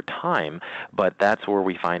usually over time, but that's where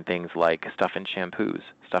we find things like stuff in shampoos,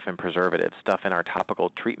 stuff in preservatives, stuff in our topical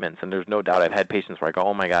treatments. And there's no doubt I've had patients where I go,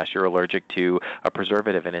 oh my gosh, you're allergic to a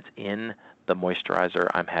preservative, and it's in the moisturizer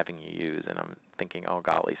I'm having you use. And I'm thinking, oh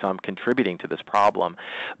golly, so I'm contributing to this problem.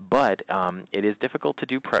 But it is difficult to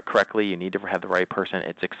do correctly. You need to have the right person.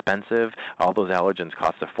 It's expensive. All those allergens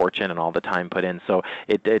cost a fortune and all the time put in. So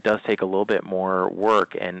it does take a little bit more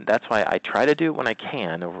work. And that's why I try to do it when I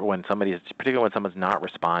can, or when particularly when someone's not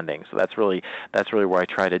responding. So that's really where I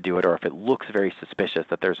try to do it, or if it looks very suspicious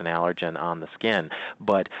that there's an allergen on the skin.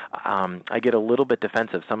 But I get a little bit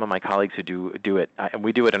defensive. Some of my colleagues who do it, and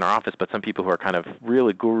we do it in our office, but some people who are kind of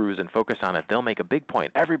really gurus and focused on it, they'll make a big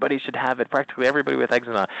point. Everybody should have it, practically everybody with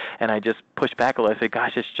eczema. And I just push back a little. I say,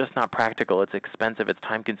 gosh, it's just not practical. It's expensive. It's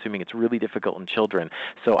time-consuming. It's really difficult in children.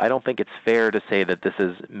 So I don't think it's fair to say that this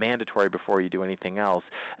is mandatory before you do anything else.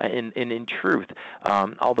 In truth,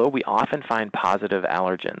 although we often find positive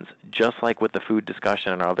allergens, just like with the food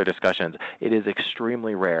discussion and our other discussions, it is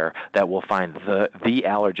extremely rare that we'll find the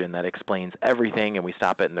allergen that explains everything and we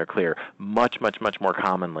stop it and they're clear. Much more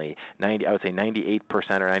commonly, I would say 98% or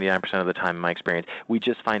 99% of the time in my experience, we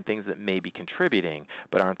just find things that may be contributing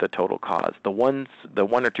but aren't the total cause. The 1 or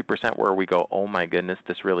 2% where we go, oh my goodness,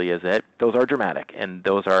 this really is it, those are dramatic, and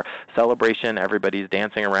those are celebration. Everybody's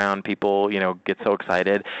dancing around. People, get so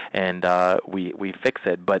excited, and we fix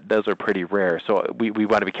it. But those are pretty rare. So we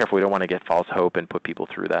want to be careful. We don't want to get false hope and put people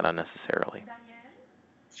through that unnecessarily.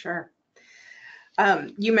 Sure.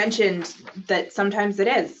 You mentioned that sometimes it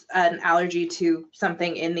is an allergy to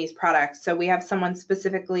something in these products. So we have someone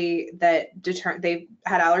specifically that they've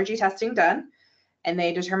had allergy testing done, and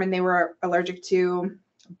they determined they were allergic to,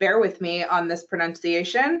 bear with me on this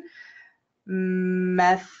pronunciation,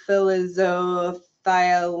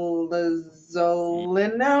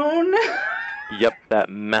 methylizothiazolinone. Yep, that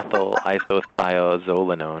methyl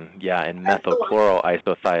isothiazolinone. Yeah, and methylchloral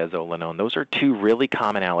isothiazolinone. Those are 2 really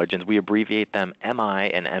common allergens. We abbreviate them MI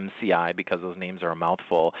and MCI because those names are a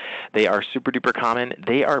mouthful. They are super duper common.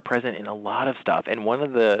 They are present in a lot of stuff. And one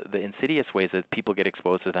of the insidious ways that people get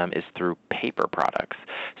exposed to them is through paper products.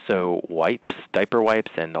 So wipes, diaper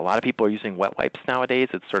wipes, and a lot of people are using wet wipes nowadays.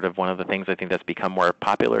 It's sort of one of the things I think that's become more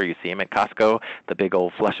popular. You see them at Costco, the big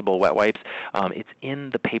old flushable wet wipes. It's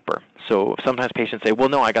in the paper. So sometimes patients say, well,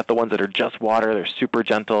 no, I got the ones that are just water. They're super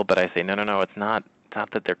gentle. But I say, no, it's not. It's not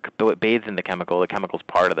that they're bathed in the chemical. The chemical's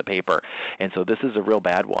part of the paper. And so this is a real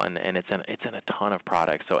bad one, and it's in a ton of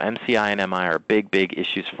products. So MCI and MI are big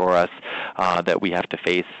issues for us that we have to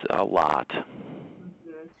face a lot.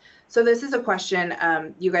 Mm-hmm. So this is a question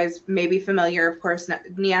you guys may be familiar. Of course,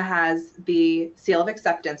 NIA has the Seal of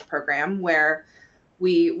Acceptance program where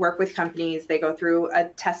we work with companies. They go through a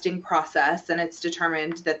testing process, and it's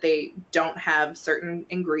determined that they don't have certain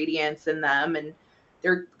ingredients in them, and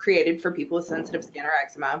they're created for people with sensitive skin or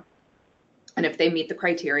eczema. And if they meet the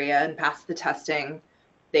criteria and pass the testing,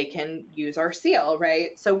 they can use our seal,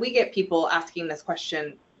 right? So we get people asking this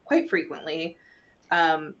question quite frequently.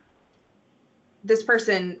 This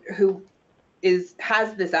person who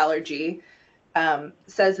has this allergy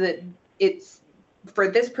says that it's, for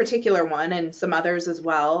this particular one and some others as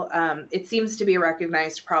well, it seems to be a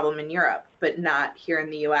recognized problem in Europe, but not here in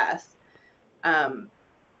the US.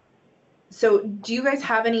 So do you guys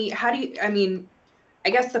have any, I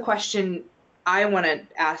guess the question I want to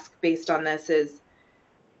ask based on this is,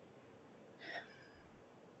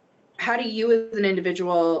 how do you as an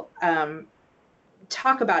individual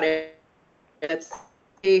talk about it? It's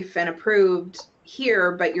safe and approved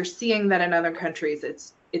here, but you're seeing that in other countries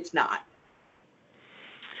it's not.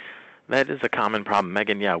 That is a common problem.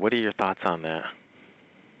 Megan, what are your thoughts on that?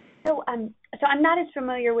 So I'm not as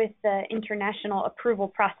familiar with the international approval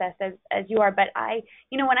process as you are, but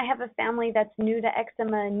when I have a family that's new to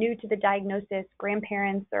eczema, new to the diagnosis,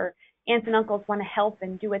 grandparents or aunts and uncles want to help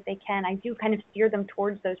and do what they can, I do kind of steer them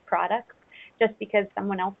towards those products just because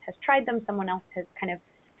someone else has tried them, someone else has kind of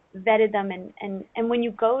vetted them, and when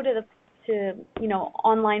you go to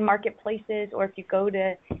online marketplaces, or if you go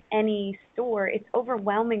to any store, it's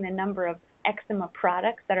overwhelming the number of eczema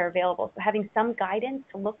products that are available. So having some guidance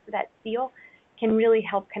to look for that seal can really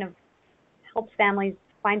help families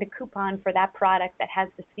find a coupon for that product that has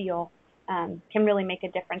the seal can really make a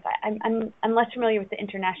difference. I'm less familiar with the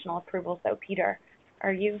international approvals, though. Peter,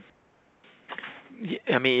 are you?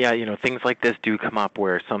 I mean, yeah, things like this do come up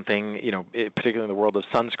where something, particularly in the world of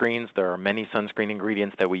sunscreens, there are many sunscreen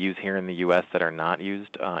ingredients that we use here in the U.S. that are not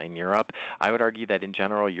used in Europe. I would argue that in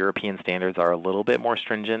general, European standards are a little bit more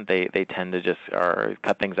stringent. They tend to just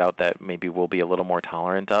cut things out that maybe we'll be a little more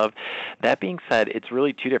tolerant of. That being said, it's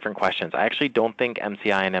really two different questions. I actually don't think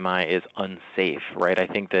MCI and MI is unsafe, right? I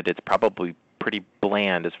think that it's probably pretty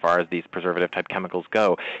bland as far as these preservative-type chemicals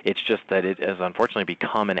go. It's just that it has unfortunately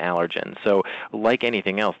become an allergen. So like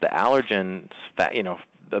anything else, the allergens, the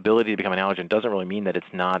ability to become an allergen doesn't really mean that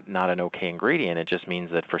it's not an okay ingredient. It just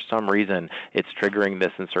means that for some reason it's triggering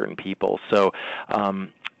this in certain people. So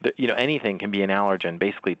anything can be an allergen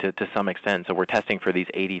basically to some extent. So we're testing for these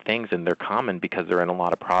 80 things, and they're common because they're in a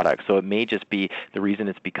lot of products. So it may just be the reason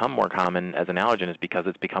it's become more common as an allergen is because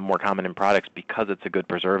it's become more common in products because it's a good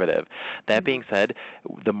preservative. That being said,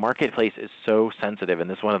 the marketplace is so sensitive, and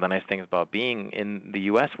this is one of the nice things about being in the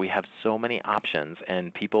U.S. We have so many options,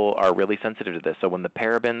 and people are really sensitive to this. So when the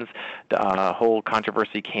parabens, the whole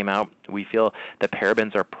controversy came out, we feel that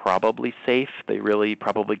parabens are probably safe. They really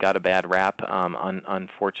probably got a bad rap,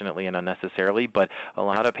 unfortunately and unnecessarily, but a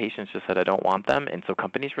lot of patients just said, I don't want them, and so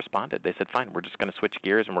companies responded. They said, fine, we're just going to switch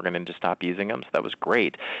gears and we're going to just stop using them, so that was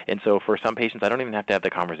great. And so for some patients, I don't even have to have the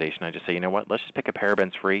conversation. I just say, you know what, let's just pick a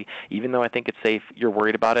parabens-free. Even though I think it's safe, you're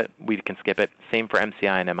worried about it, we can skip it. Same for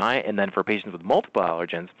MCI and MI, and then for patients with multiple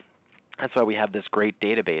allergens, that's why we have this great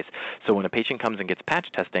database. So when a patient comes and gets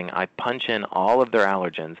patch testing, I punch in all of their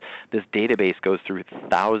allergens. This database goes through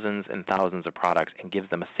thousands and thousands of products and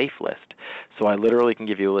gives them a safe list. So I literally can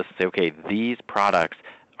give you a list and say, okay, these products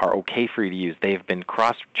are okay for you to use. They've been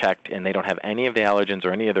cross-checked and they don't have any of the allergens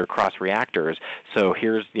or any of their cross-reactors. So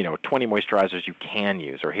here's 20 moisturizers you can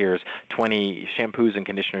use, or here's 20 shampoos and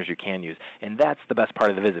conditioners you can use. And that's the best part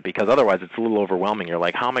of the visit, because otherwise it's a little overwhelming. You're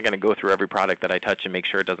like, how am I going to go through every product that I touch and make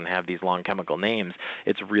sure it doesn't have these long chemical names?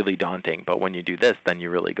 It's really daunting. But when you do this, then you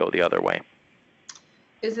really go the other way.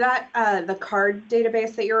 Is that the card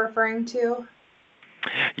database that you're referring to?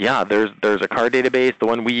 Yeah, there's a card database. The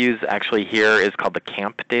one we use actually here is called the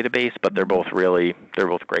CAMP database, but they're both great.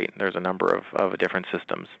 There's a number of different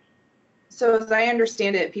systems. So as I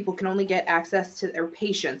understand it, people can only get access to, or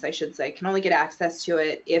patients, I should say, can only get access to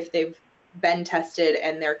it if they've been tested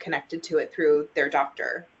and they're connected to it through their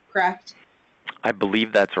doctor, correct? I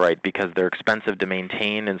believe that's right, because they're expensive to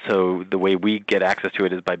maintain, and so the way we get access to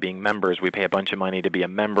it is by being members. We pay a bunch of money to be a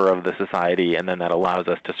member of the society, and then that allows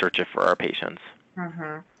us to search it for our patients.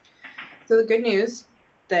 So the good news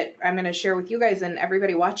that I'm going to share with you guys and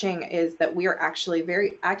everybody watching is that we are actually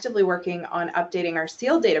very actively working on updating our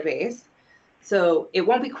SEAL database. So it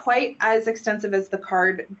won't be quite as extensive as the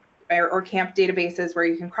card or CAMP databases where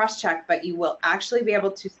you can cross-check, but you will actually be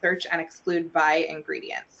able to search and exclude by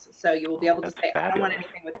ingredients. So you will be able to say, I don't want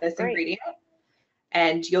anything with this ingredient,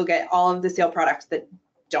 and you'll get all of the SEAL products that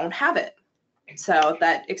don't have it. So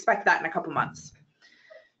expect that in a couple months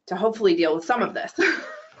to hopefully deal with some of this.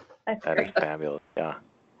 That is fabulous, yeah.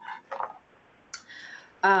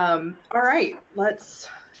 All right, let's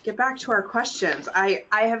get back to our questions. I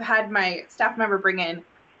have had my staff member bring in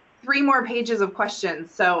 3 more pages of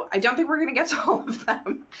questions, so I don't think we're going to get to all of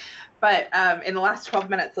them. But in the last 12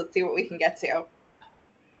 minutes, let's see what we can get to.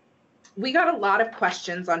 We got a lot of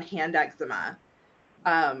questions on hand eczema,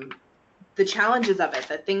 the challenges of it,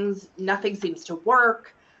 that nothing seems to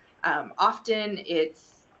work. Often it's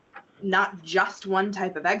not just one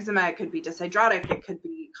type of eczema. It could be dyshydrotic, it could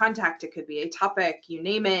be contact, it could be atopic, you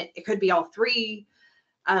name it. It could be all 3.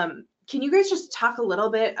 Can you guys just talk a little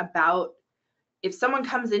bit about if someone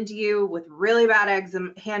comes into you with really bad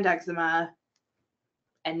hand eczema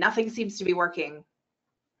and nothing seems to be working,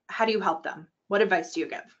 how do you help them? What advice do you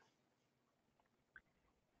give?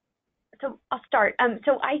 So I'll start.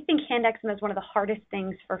 So I think hand eczema is one of the hardest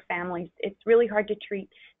things for families. It's really hard to treat.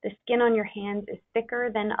 The skin on your hands is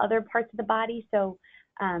thicker than other parts of the body. So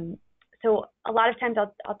a lot of times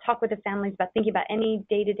I'll talk with the families about thinking about any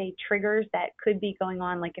day-to-day triggers that could be going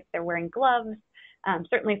on, like if they're wearing gloves.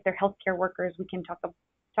 Certainly if they're healthcare workers, we can talk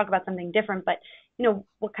about something different, but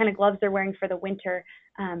what kind of gloves they're wearing for the winter.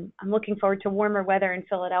 I'm looking forward to warmer weather in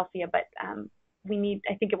Philadelphia, but I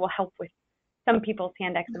think it will help with some people's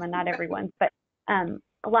hand eczema, not everyone's, but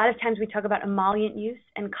a lot of times we talk about emollient use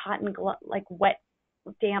and cotton like wet,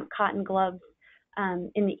 damp cotton gloves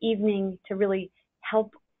in the evening to really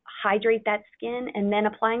help hydrate that skin, and then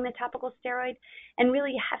applying the topical steroid. And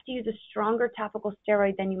really you have to use a stronger topical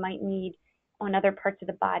steroid than you might need on other parts of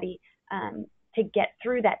the body to get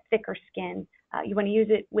through that thicker skin. you want to use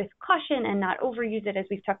it with caution and not overuse it, as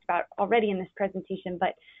we've talked about already in this presentation.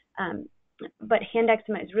 But hand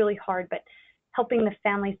eczema is really hard. But helping the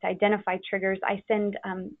families to identify triggers, I send,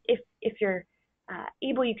 if you're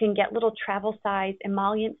able, you can get little travel size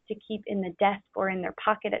emollients to keep in the desk or in their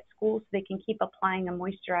pocket at school, so they can keep applying a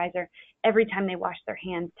moisturizer every time they wash their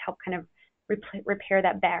hands to help kind of repair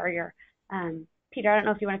that barrier. Peter, I don't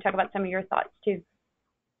know if you want to talk about some of your thoughts too.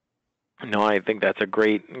 No, I think that's a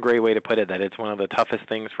great way to put it, that it's one of the toughest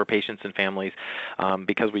things for patients and families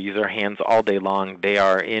because we use our hands all day long. They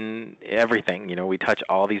are in everything. We touch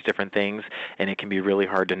all these different things, and it can be really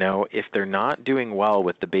hard to know. If they're not doing well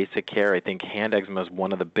with the basic care, I think hand eczema is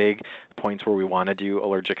one of the big points where we want to do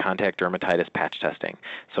allergic contact dermatitis patch testing.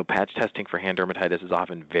 So patch testing for hand dermatitis is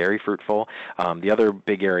often very fruitful. The other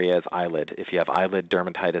big area is eyelid. If you have eyelid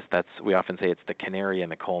dermatitis, we often say it's the canary in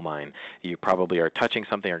the coal mine. You probably are touching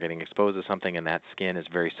something or getting exposed to something, and that skin is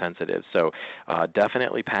very sensitive. So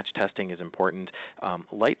definitely patch testing is important.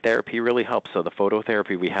 Light therapy really helps. So the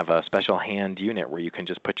phototherapy, we have a special hand unit where you can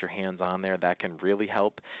just put your hands on there. That can really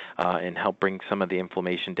help and help bring some of the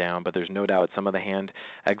inflammation down. But there's no doubt some of the hand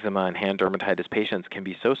eczema and hand dermatitis patients can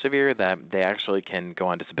be so severe that they actually can go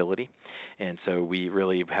on disability. And so we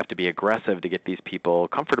really have to be aggressive to get these people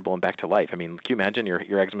comfortable and back to life. I mean, can you imagine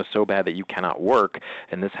your eczema is so bad that you cannot work,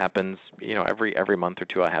 and this happens, every month or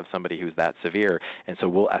two I have somebody who's that severe, and so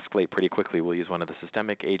we'll escalate pretty quickly. We'll use one of the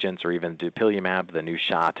systemic agents or even dupilumab, the new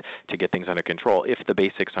shot, to get things under control if the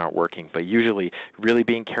basics aren't working. But usually really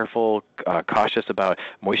being careful, cautious about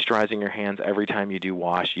moisturizing your hands every time you do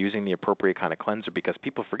wash, using the appropriate kind of cleanser, because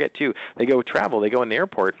people forget too, they go travel, they go in the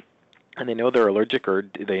airport, and they know they're allergic or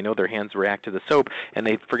they know their hands react to the soap, and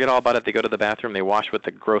they forget all about it. They go to the bathroom, they wash with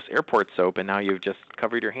the gross airport soap, and now you've just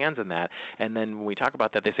covered your hands in that. And then when we talk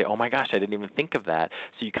about that, they say, oh my gosh, I didn't even think of that.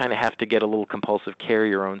 So you kind of have to get a little compulsive, carry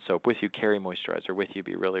your own soap with you, carry moisturizer with you,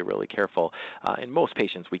 be really, really careful. In most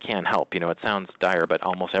patients, we can help. It sounds dire, but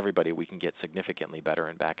almost everybody we can get significantly better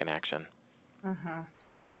and back in action. Mm-hmm.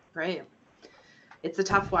 Great. It's a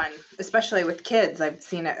tough one, especially with kids. I've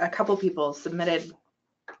seen a couple people submitted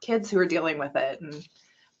kids who are dealing with it, and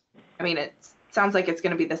I mean, it sounds like it's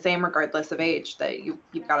going to be the same regardless of age, that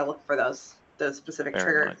you've got to look for those specific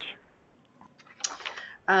triggers.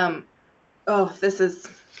 This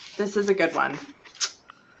is a good one.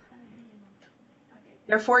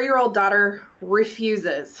 Their 4-year-old daughter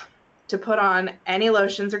refuses to put on any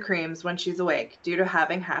lotions or creams when she's awake due to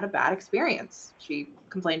having had a bad experience. She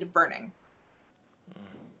complained of burning.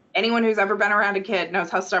 Anyone who's ever been around a kid knows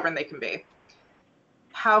how stubborn they can be.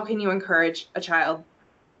 How can you encourage a child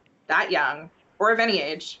that young, or of any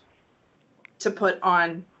age, to put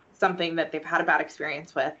on something that they've had a bad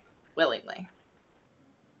experience with willingly?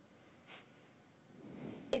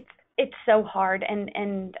 It's so hard,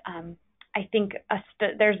 and I think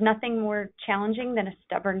there's nothing more challenging than a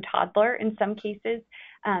stubborn toddler in some cases,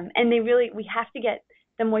 and we have to get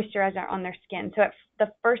the moisturizer on their skin. So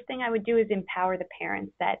the first thing I would do is empower the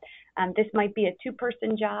parents that this might be a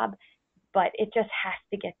 2-person job, but it just has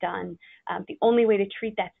to get done. The only way to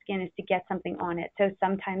treat that skin is to get something on it. So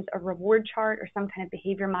sometimes a reward chart or some kind of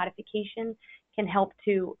behavior modification can help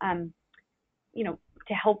to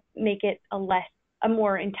help make it a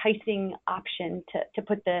more enticing option to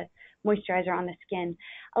put the moisturizer on the skin.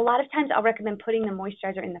 A lot of times I'll recommend putting the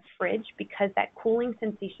moisturizer in the fridge, because that cooling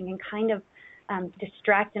sensation can kind of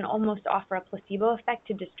distract and almost offer a placebo effect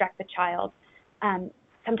to distract the child.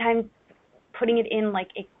 Sometimes putting it in like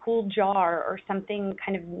a cool jar or something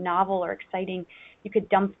kind of novel or exciting, you could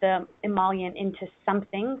dump the emollient into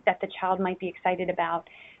something that the child might be excited about,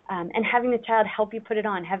 and having the child help you put it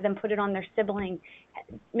on, have them put it on their sibling,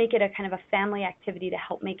 make it a kind of a family activity to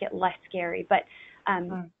help make it less scary. But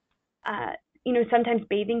sometimes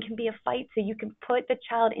bathing can be a fight, so you can put the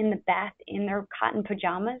child in the bath in their cotton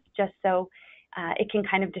pajamas, just so it can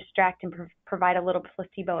kind of distract and provide a little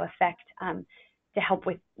placebo effect to help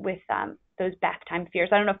with those bath time fears.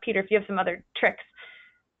 I don't know, Peter, if you have some other tricks.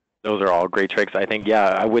 Those are all great tricks. I think,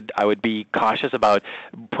 I would be cautious about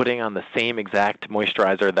putting on the same exact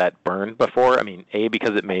moisturizer that burned before. I mean, A,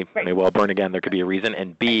 because it may well burn again. There could be a reason.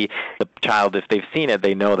 And B, the child, if they've seen it,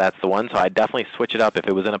 they know that's the one. So I'd definitely switch it up. If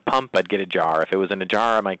it was in a pump, I'd get a jar. If it was in a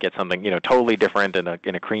jar, I might get something, totally different in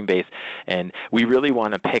a cream base. And we really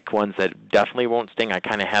want to pick ones that definitely won't sting. I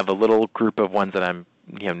kind of have a little group of ones that I'm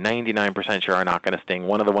 99% sure are not going to sting.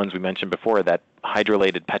 One of the ones we mentioned before, that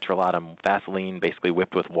hydrolyzed petrolatum, Vaseline basically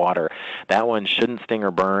whipped with water, that one shouldn't sting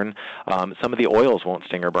or burn. Some of the oils won't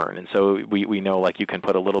sting or burn, and so we know, like, you can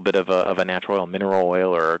put a little bit of a natural oil, mineral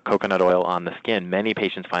oil or coconut oil on the skin. Many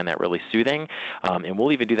patients find that really soothing, and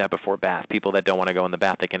we'll even do that before bath. People that don't want to go in the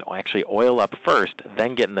bath, they can actually oil up first,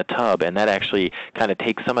 then get in the tub, and that actually kind of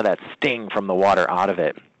takes some of that sting from the water out of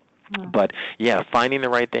it. But yeah, finding the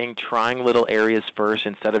right thing, trying little areas first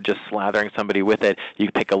instead of just slathering somebody with it. You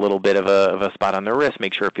pick a little bit of a spot on their wrist,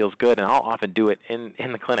 make sure it feels good, and I'll often do it in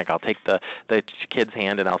the clinic. I'll take the kid's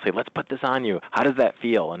hand and I'll say, let's put this on you. How does that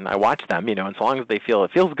feel? And I watch them, and as long as they feel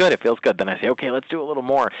it feels good, then I say, okay, let's do a little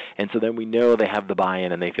more. And so then we know they have the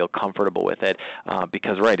buy-in and they feel comfortable with it.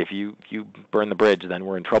 Because, right, if you burn the bridge, then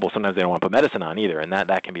we're in trouble. Sometimes they don't want to put medicine on either, and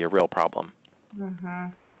that can be a real problem. Mm-hmm.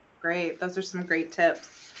 Great. Those are some great tips.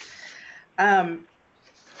 Do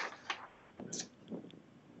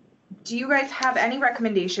you guys have any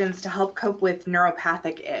recommendations to help cope with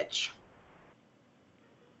neuropathic itch?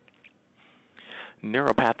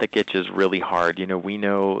 Neuropathic itch is really hard. We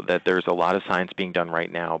know that there's a lot of science being done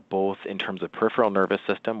right now, both in terms of peripheral nervous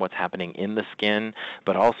system, what's happening in the skin,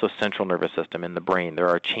 but also central nervous system in the brain. There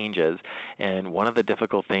are changes, and one of the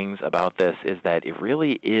difficult things about this is that it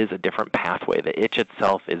really is a different pathway. The itch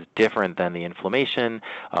itself is different than the inflammation,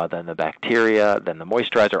 than the bacteria, than the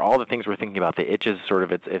moisturizer, all the things we're thinking about. The itch is sort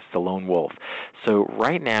of, it's the lone wolf. So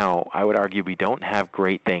right now, I would argue we don't have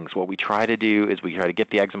great things. What we try to do is we try to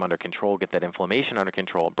get the eczema under control, get that inflammation under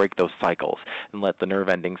control, break those cycles, and let the nerve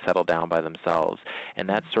endings settle down by themselves. And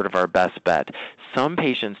that's sort of our best bet. Some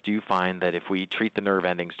patients do find that if we treat the nerve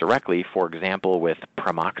endings directly, for example, with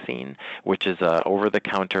pramoxine, which is a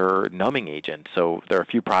over-the-counter numbing agent. So there are a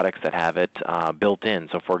few products that have it built in.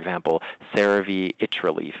 So, for example, CeraVe Itch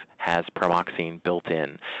Relief has pramoxine built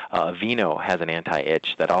in. Aveeno has an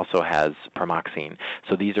anti-itch that also has pramoxine.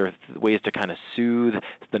 So these are ways to kind of soothe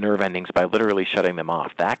the nerve endings by literally shutting them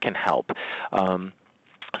off. That can help.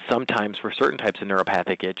 Sometimes for certain types of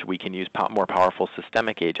neuropathic itch, we can use more powerful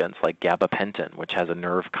systemic agents like gabapentin, which has a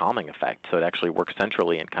nerve calming effect. So it actually works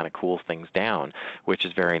centrally and kind of cools things down, which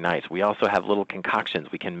is very nice. We also have little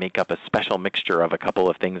concoctions. We can make up a special mixture of a couple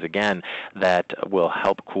of things, again, that will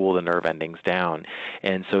help cool the nerve endings down.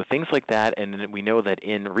 And so things like that, and we know that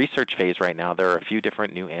in research phase right now, there are a few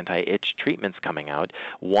different new anti-itch treatments coming out.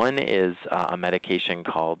 One is a medication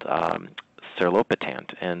called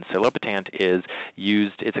serlopitant, and serlopitant is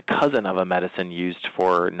used, it's a cousin of a medicine used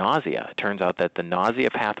for nausea. It turns out that the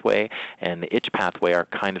nausea pathway and the itch pathway are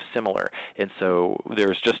kind of similar, and so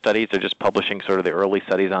there's just studies, they're just publishing sort of the early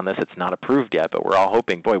studies on this. It's not approved yet, but we're all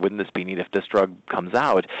hoping, boy, wouldn't this be neat if this drug comes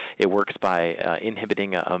out. It works by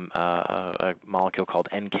inhibiting a molecule called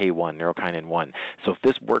NK1, neurokinin 1. So if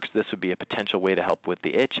this works, this would be a potential way to help with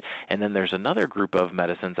the itch. And then there's another group of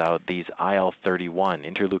medicines out, these IL-31,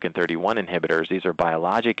 interleukin-31 inhibitors. These are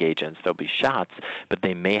biologic agents. They'll be shots, but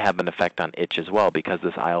they may have an effect on itch as well because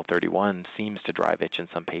this IL-31 seems to drive itch in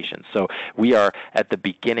some patients. So we are at the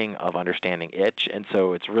beginning of understanding itch, and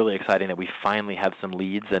so it's really exciting that we finally have some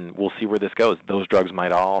leads, and we'll see where this goes. Those drugs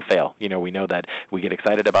might all fail. We know that we get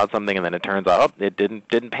excited about something, and then it turns out, it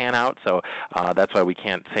didn't pan out. So that's why we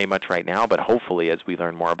can't say much right now, but hopefully as we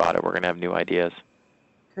learn more about it, we're going to have new ideas.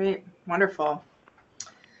 Great. Wonderful.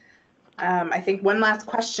 I think one last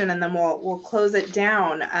question and then we'll close it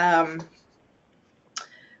down.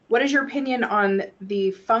 What is your opinion on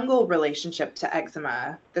the fungal relationship to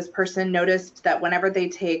eczema? This person noticed that whenever they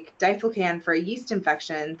take diflucan for a yeast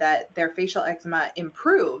infection, that their facial eczema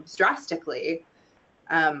improves drastically,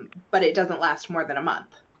 but it doesn't last more than a month.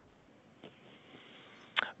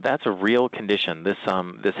 That's a real condition. This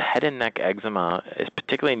head and neck eczema,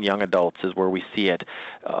 particularly in young adults, is where we see it.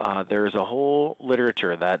 There's a whole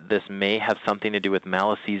literature that this may have something to do with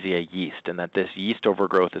Malassezia yeast, and that this yeast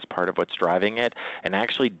overgrowth is part of what's driving it. And I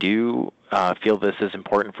actually do feel this is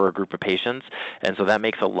important for a group of patients, and so that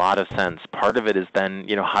makes a lot of sense. Part of it is then,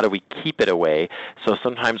 how do we keep it away? So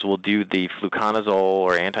sometimes we'll do the fluconazole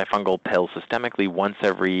or antifungal pill systemically once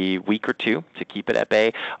every week or two to keep it at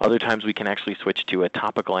bay. Other times we can actually switch to a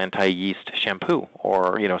topical anti-yeast shampoo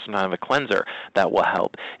or, some kind of a cleanser that will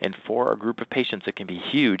help. And for a group of patients, it can be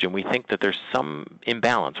huge, and we think that there's some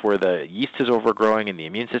imbalance where the yeast is overgrowing and the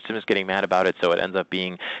immune system is getting mad about it, so it ends up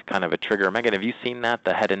being kind of a trigger. Megan, have you seen that,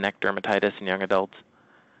 the head and neck dermatitis in young adults?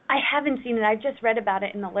 I haven't seen it. I've just read about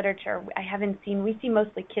it in the literature. We see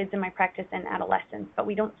mostly kids in my practice and adolescents, but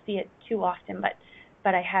we don't see it too often.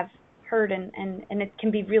 But I have heard, and it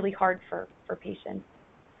can be really hard for patients.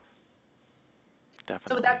 Definitely.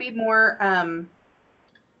 So would that be more,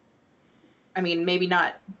 maybe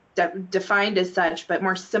not defined as such, but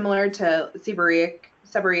more similar to seborrheic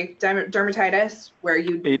dermatitis, where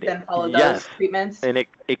you then follow those treatments. And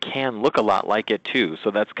it can look a lot like it too.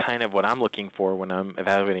 So that's kind of what I'm looking for when I'm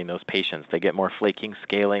evaluating those patients. They get more flaking,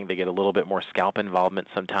 scaling. They get a little bit more scalp involvement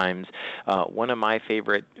sometimes. One of my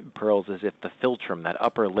favorite pearls is if the philtrum, that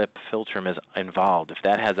upper lip philtrum, is involved. If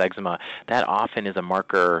that has eczema, that often is a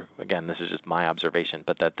marker. Again, this is just my observation,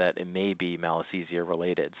 but that it may be Malassezia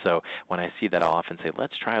related. So when I see that, I'll often say,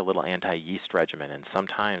 let's try a little anti-yeast regimen. And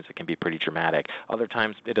sometimes it can be pretty dramatic. Other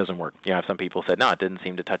times it doesn't work. You know, some people said, no, it didn't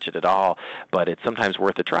seem to touch it at all, but it's sometimes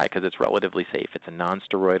worth a try because it's relatively safe. It's a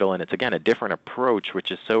non-steroidal, and it's, again, a different approach,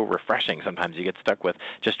 which is so refreshing. Sometimes you get stuck with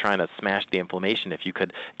just trying to smash the inflammation. If you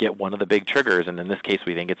could get one of the big triggers, and in this case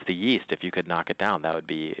we think it's the yeast, if you could knock it down, that would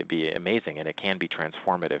be amazing, and it can be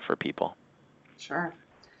transformative for people. Sure.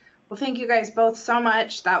 Well, thank you guys both so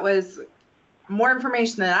much. That was more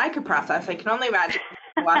information than I could process. I can only imagine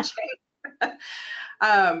watching.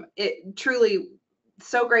 It truly,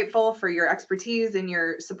 so grateful for your expertise and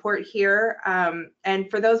your support here. And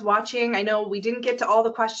for those watching, I know we didn't get to all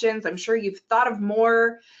the questions. I'm sure you've thought of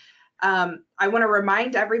more. I want to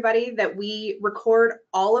remind everybody that we record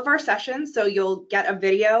all of our sessions, so you'll get a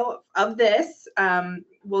video of this.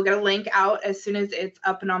 We'll get a link out as soon as it's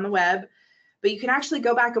up and on the web. But you can actually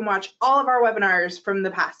go back and watch all of our webinars from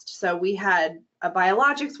the past. So we had a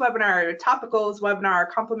biologics webinar, a topicals webinar,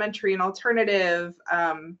 complementary and alternative,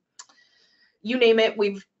 you name it.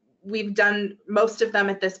 We've done most of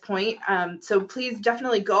them at this point. So please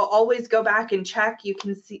definitely always go back and check. You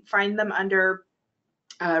can find them under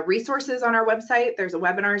resources on our website. There's a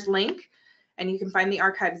webinars link, and you can find the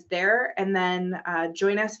archives there. And then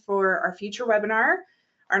join us for our future webinar.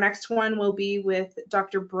 Our next one will be with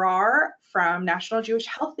Dr. Brar from National Jewish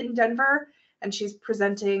Health in Denver, and she's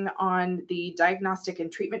presenting on the diagnostic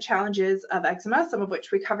and treatment challenges of eczema, some of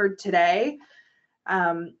which we covered today.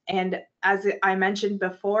 And as I mentioned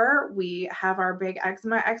before, we have our big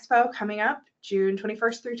Eczema Expo coming up June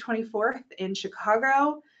 21st through 24th in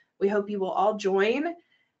Chicago. We hope you will all join.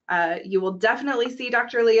 You will definitely see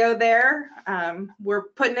Dr. Leo there. We're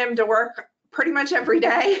putting him to work pretty much every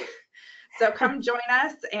day. So come join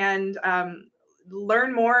us and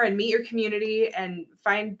learn more and meet your community and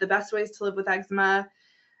find the best ways to live with eczema.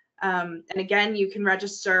 And again, you can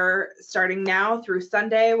register starting now through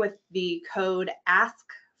Sunday with the code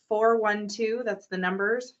ASK412. That's the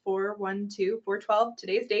numbers 412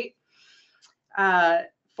 today's date,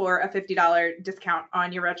 for a $50 discount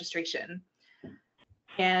on your registration.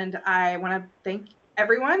 And I want to thank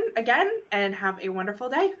everyone again and have a wonderful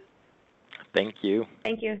day. Thank you.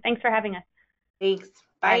 Thank you. Thanks for having us. Thanks.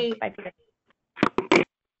 Bye. Bye, Peter.